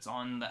for that. It's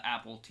on the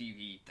Apple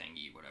TV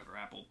thingy, whatever,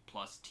 Apple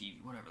Plus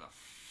TV, whatever the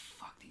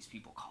fuck these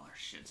people call their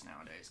shits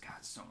nowadays. God,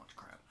 it's so much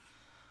crap.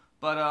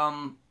 But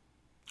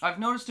I've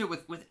noticed it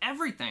with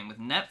everything, with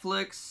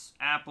Netflix,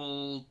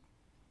 Apple,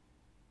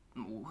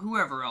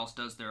 whoever else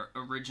does their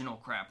original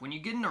crap. When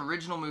you get an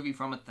original movie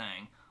from a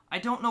thing, I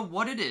don't know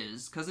what it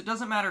is, because it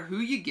doesn't matter who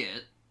you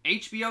get.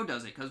 HBO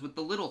does it, because with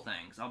the little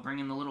things, I'll bring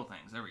in the little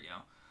things. There we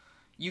go.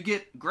 You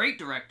get great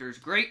directors,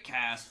 great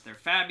cast. They're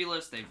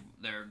fabulous.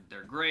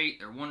 They're great.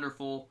 They're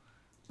wonderful.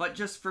 But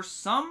just for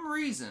some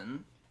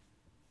reason,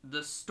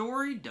 the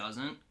story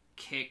doesn't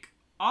kick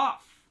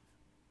off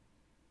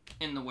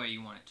in the way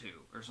you want it to,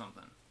 or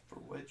something. For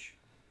which?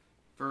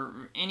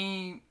 For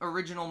any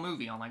original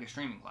movie on like a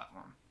streaming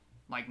platform,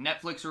 like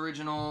Netflix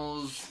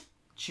originals,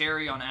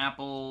 Cherry on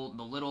Apple,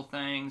 The Little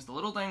Things. The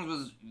Little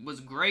Things was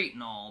great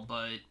and all,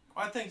 but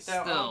I don't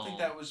think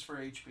that was for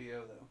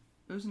HBO though.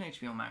 It was an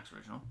HBO Max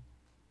original.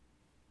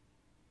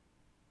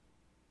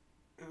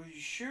 Are you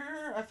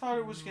sure? I thought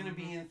it was going to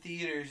be in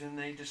theaters, and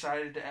they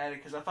decided to add it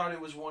because I thought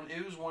it was one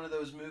of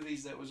those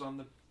movies that was on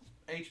the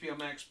HBO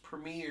Max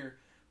Premiere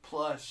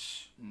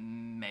Plus.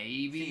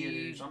 Maybe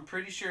theaters. I'm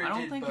pretty sure it did. I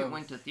don't think both. It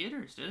went to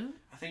theaters, did it?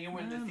 I think it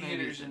went to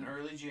theaters in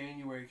early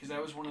January because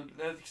that was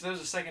that was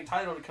the second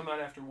title to come out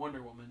after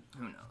Wonder Woman.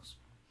 Who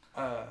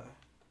knows?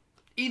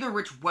 Either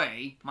which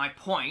way, my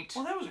point.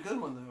 Well, that was a good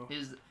one though.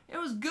 It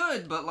was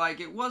good, but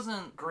like it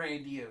wasn't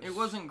grandiose. It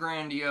wasn't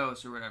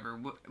grandiose or whatever.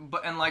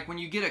 But and like when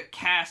you get a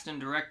cast and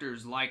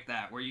directors like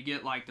that, where you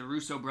get like the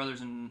Russo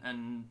brothers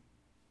and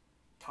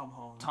Tom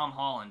Holland. Tom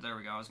Holland. There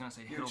we go. I was gonna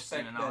say Hiddleston,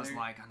 and better. I was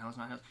like, I know it's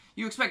not Hiddleston.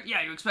 You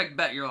expect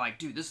better. You're like,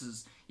 dude,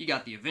 you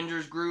got the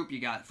Avengers group, you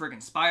got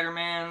freaking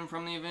Spider-Man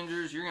from the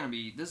Avengers.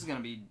 This is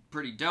gonna be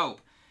pretty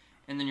dope.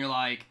 And then you're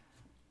like,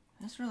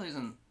 this really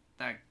isn't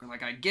that.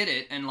 Like, I get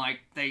it, and like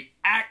they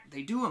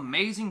do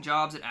amazing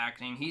jobs at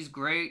acting. He's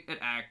great at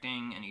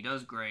acting, and he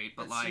does great.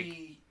 But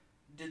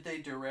did they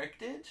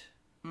direct it?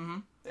 Mm-hmm.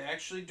 They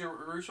actually,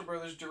 Russo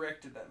brothers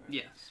directed that movie.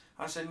 Yes.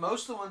 I said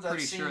most of the ones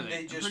I've seen,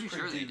 they just produced.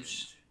 Sure they did.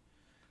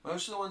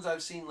 Most of the ones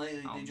I've seen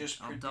lately, they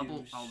just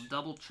produced. I'll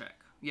double check.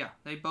 Yeah,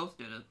 they both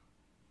did it.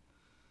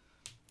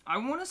 I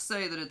want to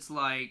say that it's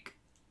like,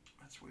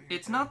 that's weird.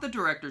 It's not the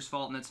director's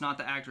fault and it's not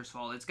the actor's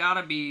fault. It's got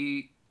to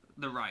be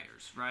the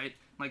writers, right?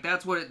 Like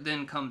that's what it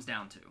then comes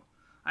down to.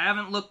 I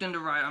haven't looked into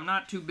I'm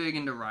not too big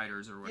into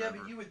writers or whatever.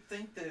 Yeah, but you would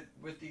think that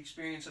with the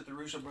experience that the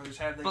Russo brothers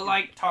have, they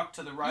could talk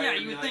to the writer. Yeah,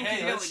 you would think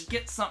hey, let's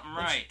get something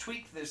right. Let's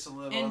tweak this a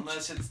little,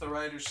 unless it's the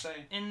writer's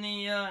say. In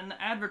the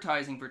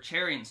advertising for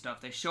Cherry and stuff,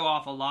 they show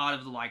off a lot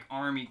of the like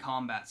army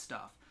combat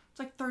stuff. It's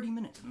like 30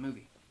 minutes in the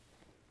movie.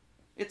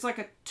 It's like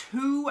a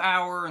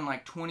 2-hour and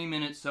like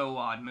 20-minute so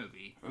odd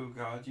movie. Oh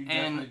God, you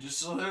definitely just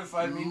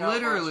solidified me.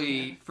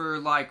 Literally for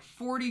like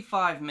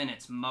 45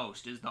 minutes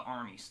most is the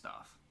army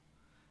stuff.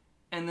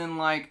 And then,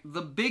 like,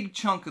 the big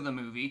chunk of the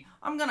movie,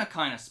 I'm gonna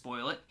kind of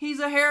spoil it,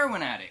 he's a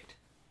heroin addict.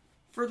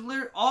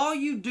 All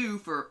you do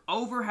for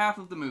over half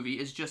of the movie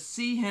is just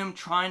see him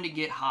trying to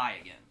get high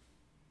again.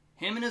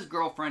 Him and his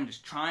girlfriend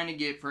just trying to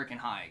get freaking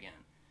high again.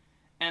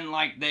 And,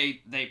 like,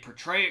 they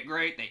portray it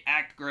great, they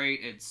act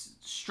great, it's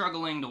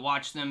struggling to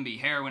watch them be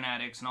heroin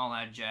addicts and all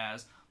that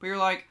jazz. But you're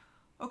like,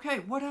 okay,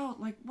 what else?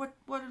 Like, what?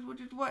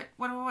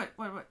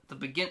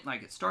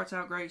 It starts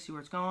out great, see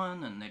where it's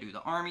going, and they do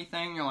the army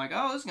thing. You're like,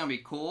 oh, this is gonna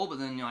be cool, but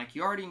then you're like,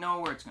 you already know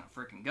where it's gonna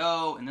freaking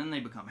go, and then they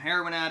become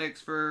heroin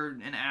addicts for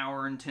an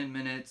hour and 10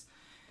 minutes,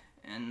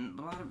 and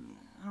I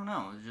don't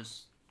know, it's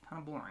just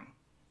kind of boring.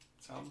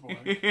 Sounds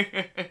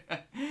boring.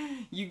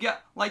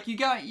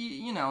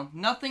 you know,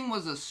 nothing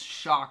was a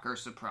shock or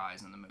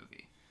surprise in the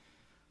movie.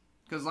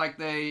 Because,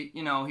 like,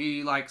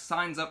 he, like,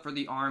 signs up for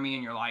the army,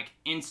 and you're like,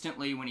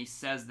 instantly when he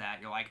says that,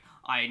 you're like,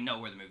 I know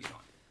where the movie's going.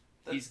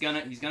 He's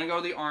gonna go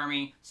to the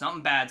army,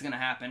 something bad's gonna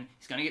happen,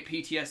 he's gonna get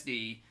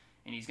PTSD,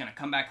 and he's gonna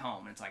come back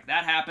home. And it's like,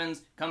 that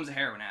happens, comes a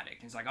heroin addict.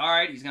 And he's like,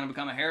 alright, he's gonna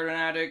become a heroin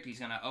addict, he's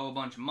gonna owe a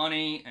bunch of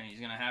money, and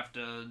he's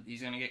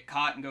gonna get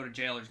caught and go to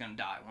jail, or he's gonna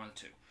die, one of the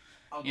two.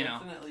 I'll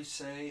definitely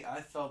say I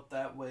felt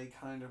that way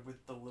kind of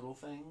with The Little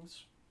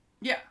Things.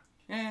 Yeah,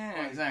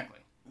 exactly.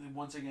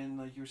 once again,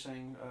 like you were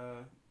saying,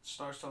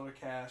 star-studded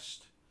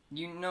cast.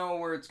 You know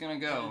where it's gonna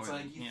go. And it's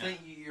like you think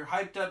you're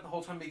hyped up the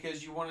whole time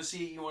because you want to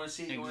see it, you want to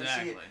see it, you want to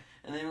see it,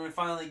 and then when it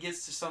finally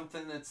gets to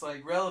something that's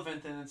like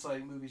relevant, then it's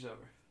like movie's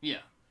over. Yeah.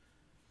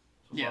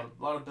 So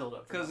a lot of build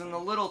up. Because in the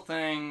little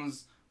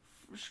things,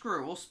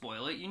 screw it, we'll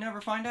spoil it. You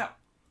never find out.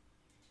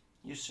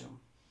 You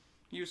assume.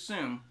 You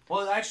assume.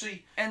 Well,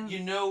 actually, and you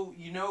don't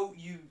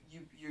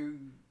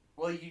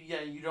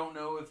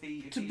know if he.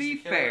 If to he's be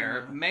the killer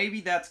fair,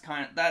 maybe that's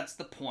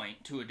the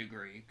point to a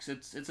degree,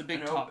 because it's a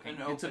big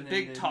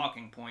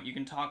talking point. You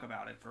can talk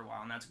about it for a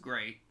while, and that's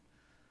great.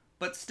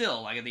 But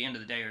still, like at the end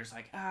of the day, you're just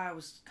like, it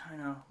was kind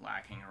of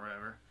lacking or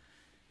whatever.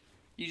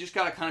 You just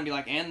gotta kind of be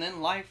like, and then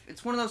life.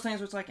 It's one of those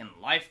things where it's like, and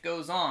life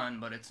goes on,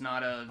 but it's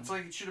not a. It's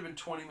like it should have been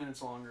 20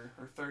 minutes longer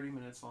or 30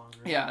 minutes longer.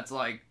 Yeah, it's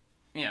like,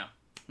 yeah.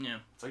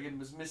 It's like it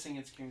was missing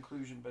its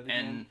conclusion, but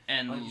again,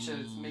 and like you said,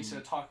 it makes it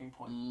a talking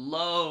point.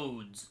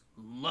 Loads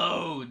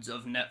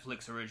of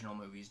Netflix original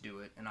movies do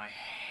it, and I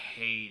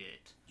hate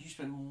it. You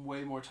spend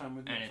way more time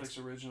with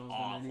Netflix originals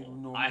than any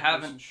normal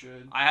person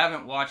should. I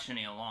haven't watched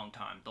any in a long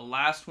time. The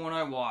last one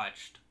I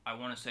watched, I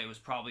want to say, was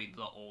probably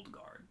The Old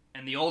Guard.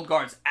 And The Old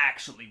Guard's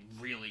actually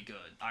really good.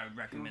 I would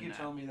recommend that. You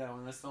telling me that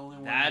one. That's the only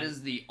one. That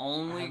is the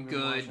only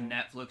good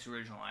Netflix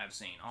original I have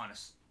seen,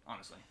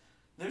 honestly.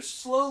 There's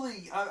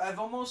slowly... I've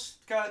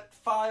almost got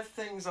 5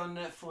 things on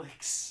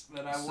Netflix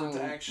that I want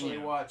to actually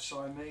watch,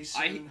 so I may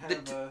soon have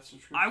a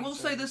subscription. I will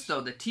say this,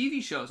 though. The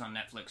TV shows on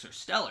Netflix are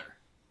stellar.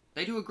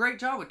 They do a great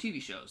job with TV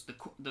shows.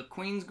 The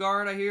Queen's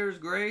Guard, I hear, is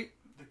great.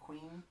 The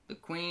Queen? The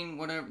Queen,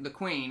 whatever. The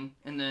Queen,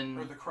 and then...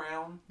 Or The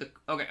Crown?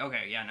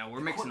 Okay, yeah, no, we're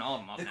mixing all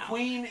of them up now. The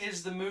Queen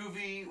is the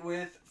movie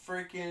with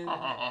freaking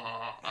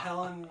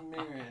Helen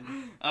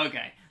Mirren.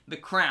 Okay. The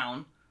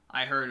Crown,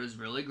 I heard, was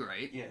really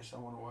great. Yes, I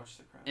want to watch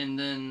The Crown. And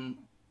then...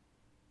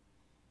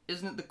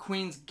 Isn't it The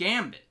Queen's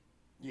Gambit?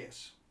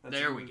 Yes.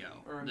 There we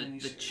go.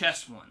 The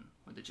chess one.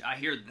 I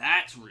hear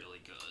that's really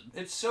good.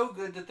 It's so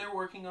good that they're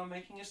working on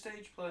making a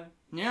stage play.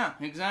 Yeah,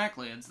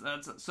 exactly.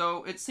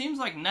 So it seems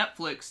like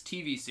Netflix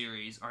TV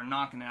series are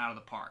knocking it out of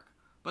the park,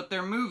 but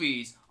their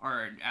movies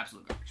are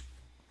absolute garbage.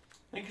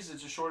 I think because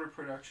it's a shorter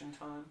production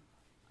time.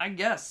 I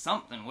guess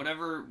something,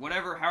 whatever,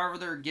 however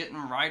they're getting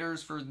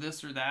writers for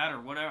this or that or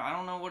whatever. I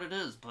don't know what it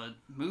is, but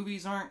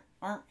movies aren't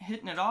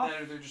hitting it off.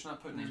 They're just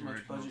not putting as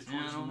much budget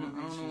towards the movies.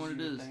 I don't know what it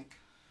is.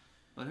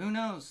 But who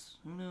knows?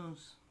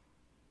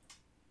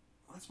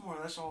 That's more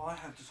or less all I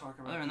have to talk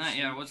about. Other than that,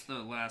 yeah, what's the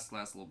last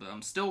little bit?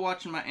 I'm still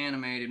watching my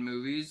animated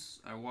movies.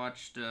 I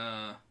watched,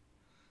 to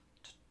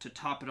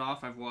top it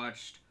off, I've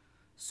watched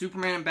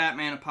Superman and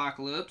Batman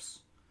Apocalypse,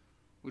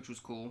 which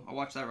was cool. I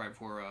watched that right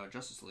before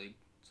Justice League,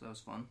 so that was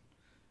fun.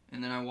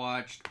 And then I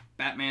watched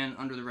Batman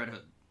Under the Red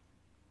Hood,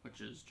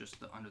 which is just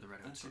the Under the Red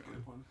Hood story. That's a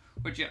good one.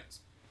 Which, yeah, it's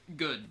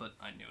good, but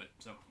I knew it,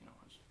 so,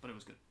 but it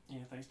was good.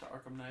 Yeah, thanks to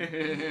Arkham Knight.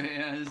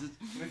 Yeah, to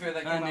be fair,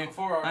 that came out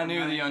before Arkham Knight. I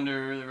knew the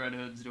Under the Red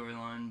Hood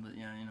storyline, but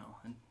yeah,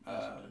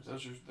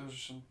 those are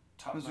some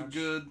top-notch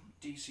good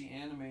DC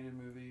animated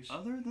movies.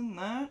 Other than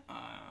that,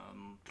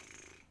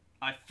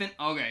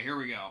 okay, here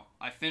we go.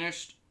 I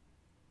finished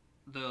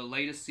the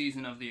latest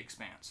season of The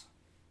Expanse.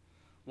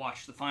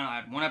 Watched the final. I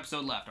had 1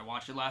 episode left. I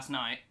watched it last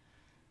night,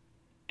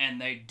 and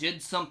they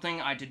did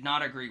something I did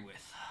not agree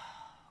with.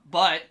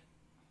 But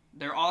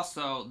they're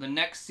also, the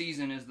next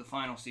season is the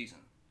final season.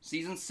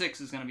 Season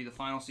 6 is going to be the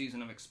final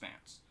season of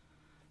Expanse.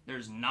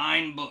 There's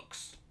 9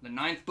 books. The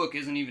 9th book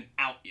isn't even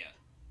out yet.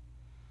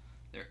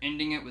 They're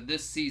ending it with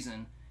this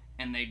season,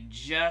 and they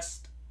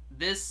just,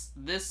 this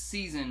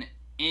season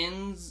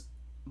ends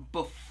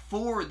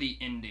before the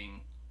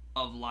ending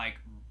of, like,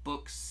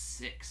 book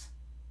 6.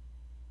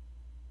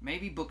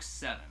 Maybe book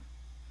 7.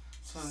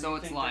 So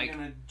it's like, they're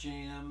gonna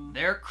jam.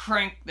 They're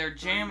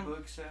jamming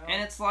books out?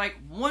 And it's like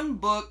one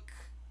book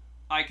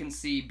I can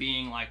see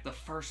being like the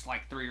first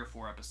like 3 or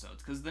 4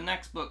 episodes, because the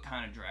next book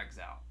kind of drags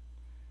out.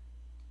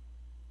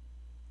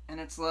 And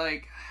it's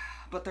like,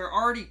 but they're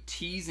already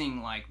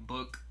teasing like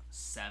book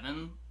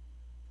 7.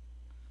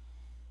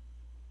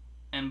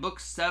 And book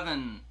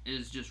 7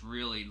 is just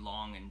really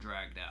long and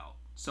dragged out.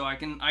 So I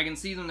can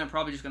see them, they're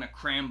probably just gonna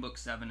cram book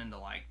 7 into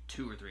like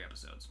 2 or 3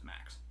 episodes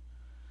max.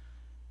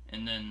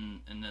 And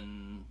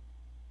then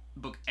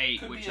book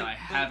 8, which I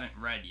haven't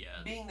read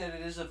yet. Being that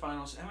it is the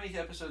final, how many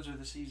episodes are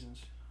the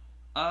seasons?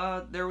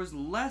 There was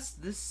less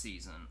this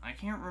season. I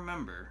can't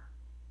remember.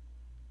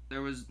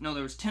 There was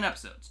 10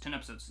 episodes. 10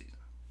 episodes a season.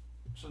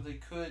 So they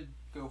could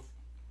go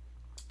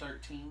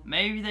 13.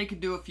 Maybe they could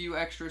do a few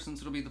extras since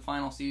it'll be the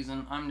final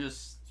season.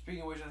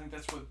 Speaking of which, I think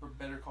that's what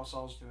Better Call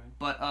Saul's doing.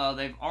 But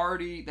they've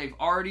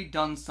already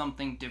done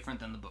something different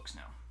than the books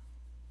now.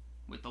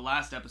 With the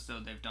last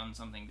episode, they've done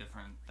something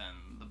different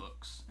than the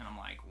books, and I'm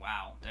like,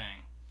 wow, dang.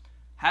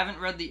 Haven't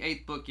read the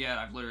 8th book yet.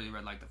 I've literally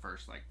read like the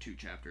first like 2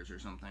 chapters or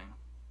something.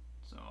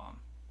 So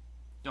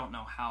don't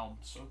know how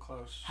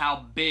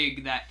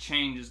big that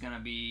change is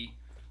gonna be.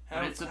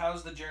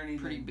 How's the journey?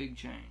 Pretty big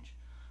change.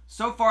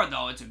 So far,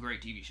 though, it's a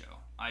great TV show.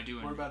 I do.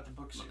 What about the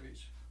book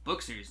series?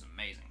 Book series is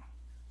amazing.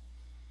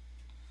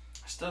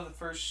 Still the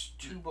first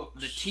 2 books.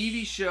 The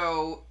TV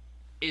show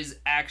is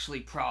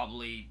actually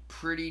probably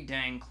pretty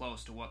dang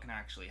close to what can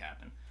actually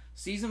happen.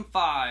 Season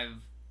 5,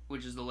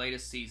 which is the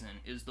latest season,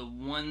 is the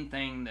one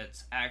thing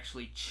that's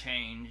actually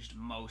changed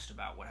most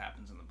about what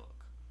happens in the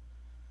book.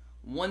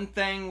 One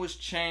thing was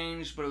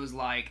changed, but it was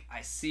like,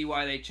 I see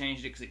why they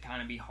changed it, because it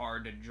kind of be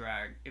hard to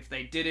drag. If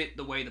they did it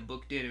the way the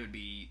book did, it would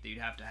be, you'd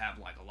have to have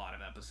like a lot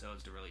of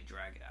episodes to really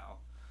drag it out.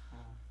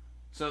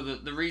 So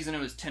the reason it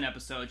was 10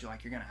 episodes, you're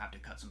going to have to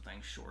cut some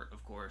things short,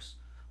 of course.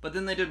 But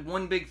then they did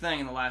one big thing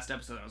in the last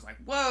episode. I was like,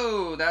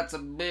 whoa, that's a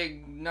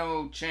big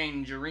no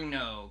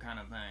change-a-reno kind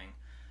of thing.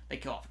 They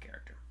kill off a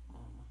character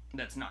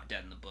that's not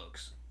dead in the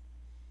books.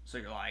 So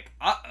you're like,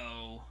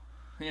 uh-oh.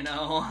 You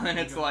know? And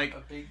it's like,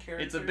 a big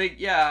character? it's a big,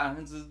 yeah,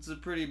 it's a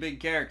pretty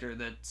big character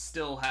that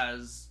still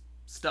has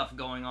stuff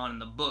going on in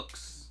the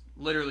books.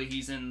 Literally,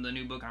 he's in the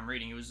new book I'm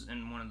reading. He was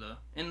in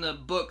in the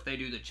book, they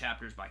do the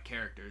chapters by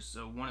characters.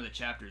 So one of the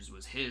chapters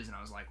was his, and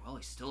I was like, well,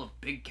 he's still a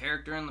big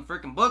character in the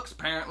freaking books,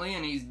 apparently,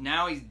 and he's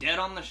dead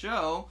on the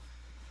show.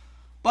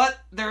 But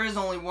there is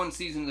only one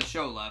season of the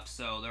show left,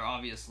 so they're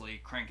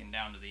obviously cranking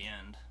down to the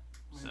end.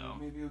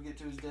 Maybe he'll get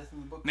to his death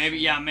in the book. Maybe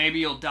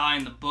he'll die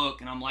in the book,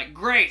 and I'm like,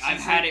 great, I've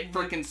had it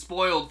freaking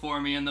spoiled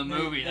for me in the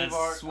movie. That's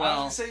swell.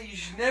 I was gonna say, you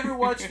should never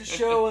watch the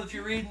show if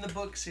you're reading the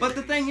book series. But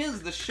the thing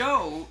is, the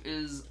show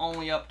is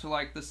only up to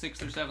like the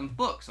 6th or 7th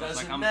book, so it's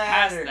like I'm matter.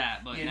 past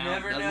that. But you now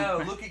never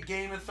know. Look at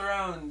Game of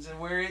Thrones and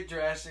where it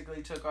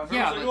drastically took off.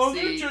 Yeah, like, but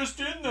they're just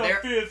in the they're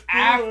 5th book.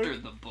 after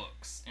the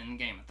books in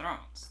Game of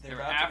Thrones. They're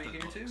were about after to be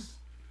the here books. too.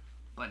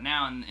 But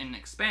now in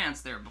Expanse,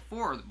 they're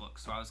before the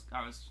books, so I was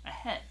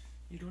ahead.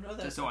 You don't know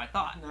that. So I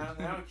thought.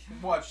 Now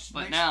watch.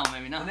 But now,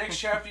 maybe not. The next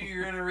chapter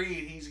you're going to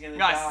read, he's going to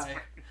die.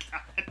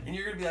 And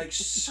you're going to be like,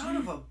 son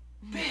of a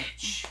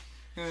bitch.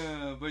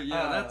 But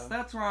yeah,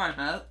 that's where I'm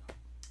at.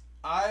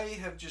 I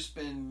have just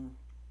been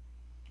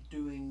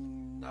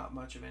doing not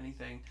much of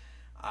anything.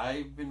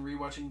 I've been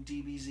rewatching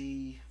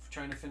DBZ,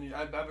 trying to finish.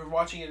 I've been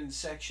watching it in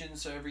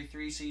sections, so every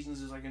 3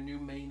 seasons is like a new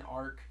main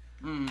arc.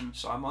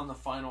 So I'm on the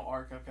final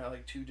arc. I've got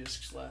like 2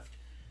 discs left.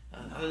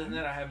 Other than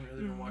that, I haven't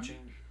really been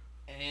watching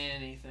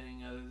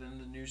anything other than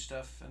the new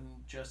stuff and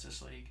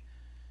Justice League.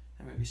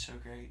 That movie's so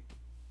great.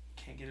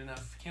 Can't get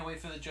enough. Can't wait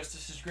for the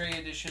Justice is Grey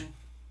edition.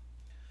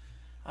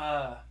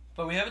 But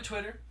we have a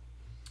Twitter.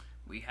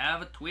 We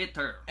have a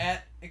Twitter.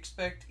 At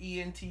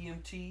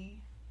ExpectENTMT.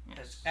 Yes.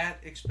 That's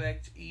at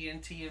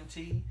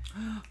ExpectENTMT.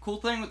 Cool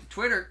thing with the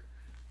Twitter,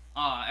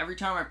 every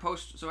time I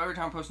post an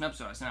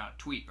episode, I send out a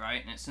tweet,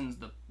 right? And it sends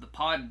the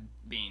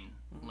Podbean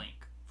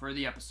link for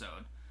the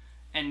episode.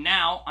 And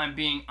now I'm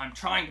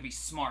trying to be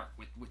smart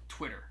with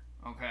Twitter,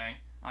 okay?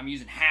 I'm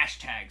using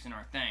hashtags in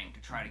our thing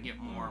to try to get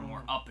more and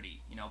more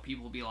uppity. You know,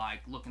 people will be like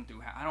looking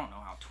through. I don't know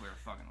how Twitter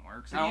fucking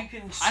works. I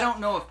don't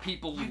know if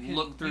people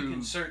look through. You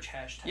can search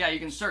hashtags. Yeah,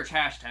 you can search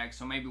hashtags,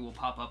 so maybe we'll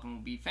pop up and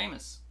we'll be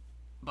famous.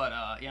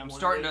 But yeah, I'm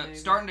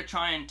starting to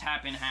try and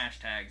tap in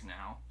hashtags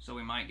now, so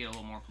we might get a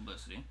little more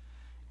publicity.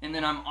 And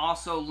then I'm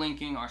also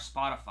linking our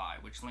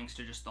Spotify, which links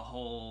to just the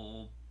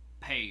whole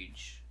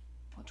page.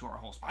 To our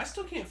whole Spotify. I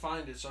still can't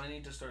find it, so I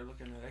need to start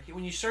looking at it.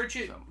 When you search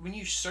it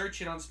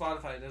on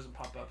Spotify, it doesn't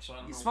pop up. So I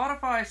don't know.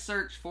 Spotify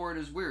search for it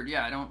is weird.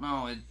 Yeah, I don't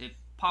know. It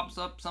pops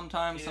up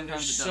sometimes.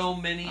 Sometimes there's it doesn't. so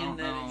many in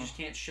that it just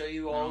can't show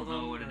you all of them. I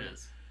don't know what it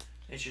is.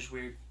 It's just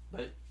weird.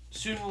 But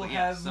soon we'll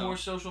have more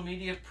social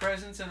media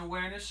presence and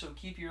awareness. So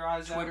keep your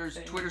eyes out.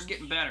 Twitter's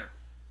getting better.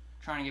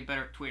 Trying to get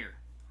better at Twitter.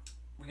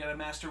 We gotta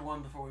master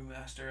one before we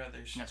master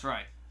others. That's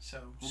right.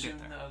 So soon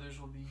the others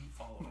will be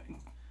following.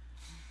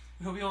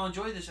 We hope you all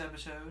enjoyed this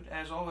episode.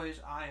 As always,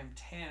 I am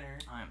Tanner.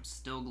 I am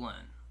still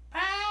Glenn.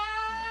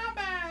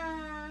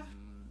 Bye.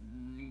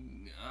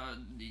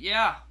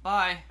 Yeah,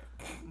 bye.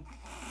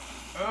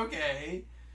 Okay.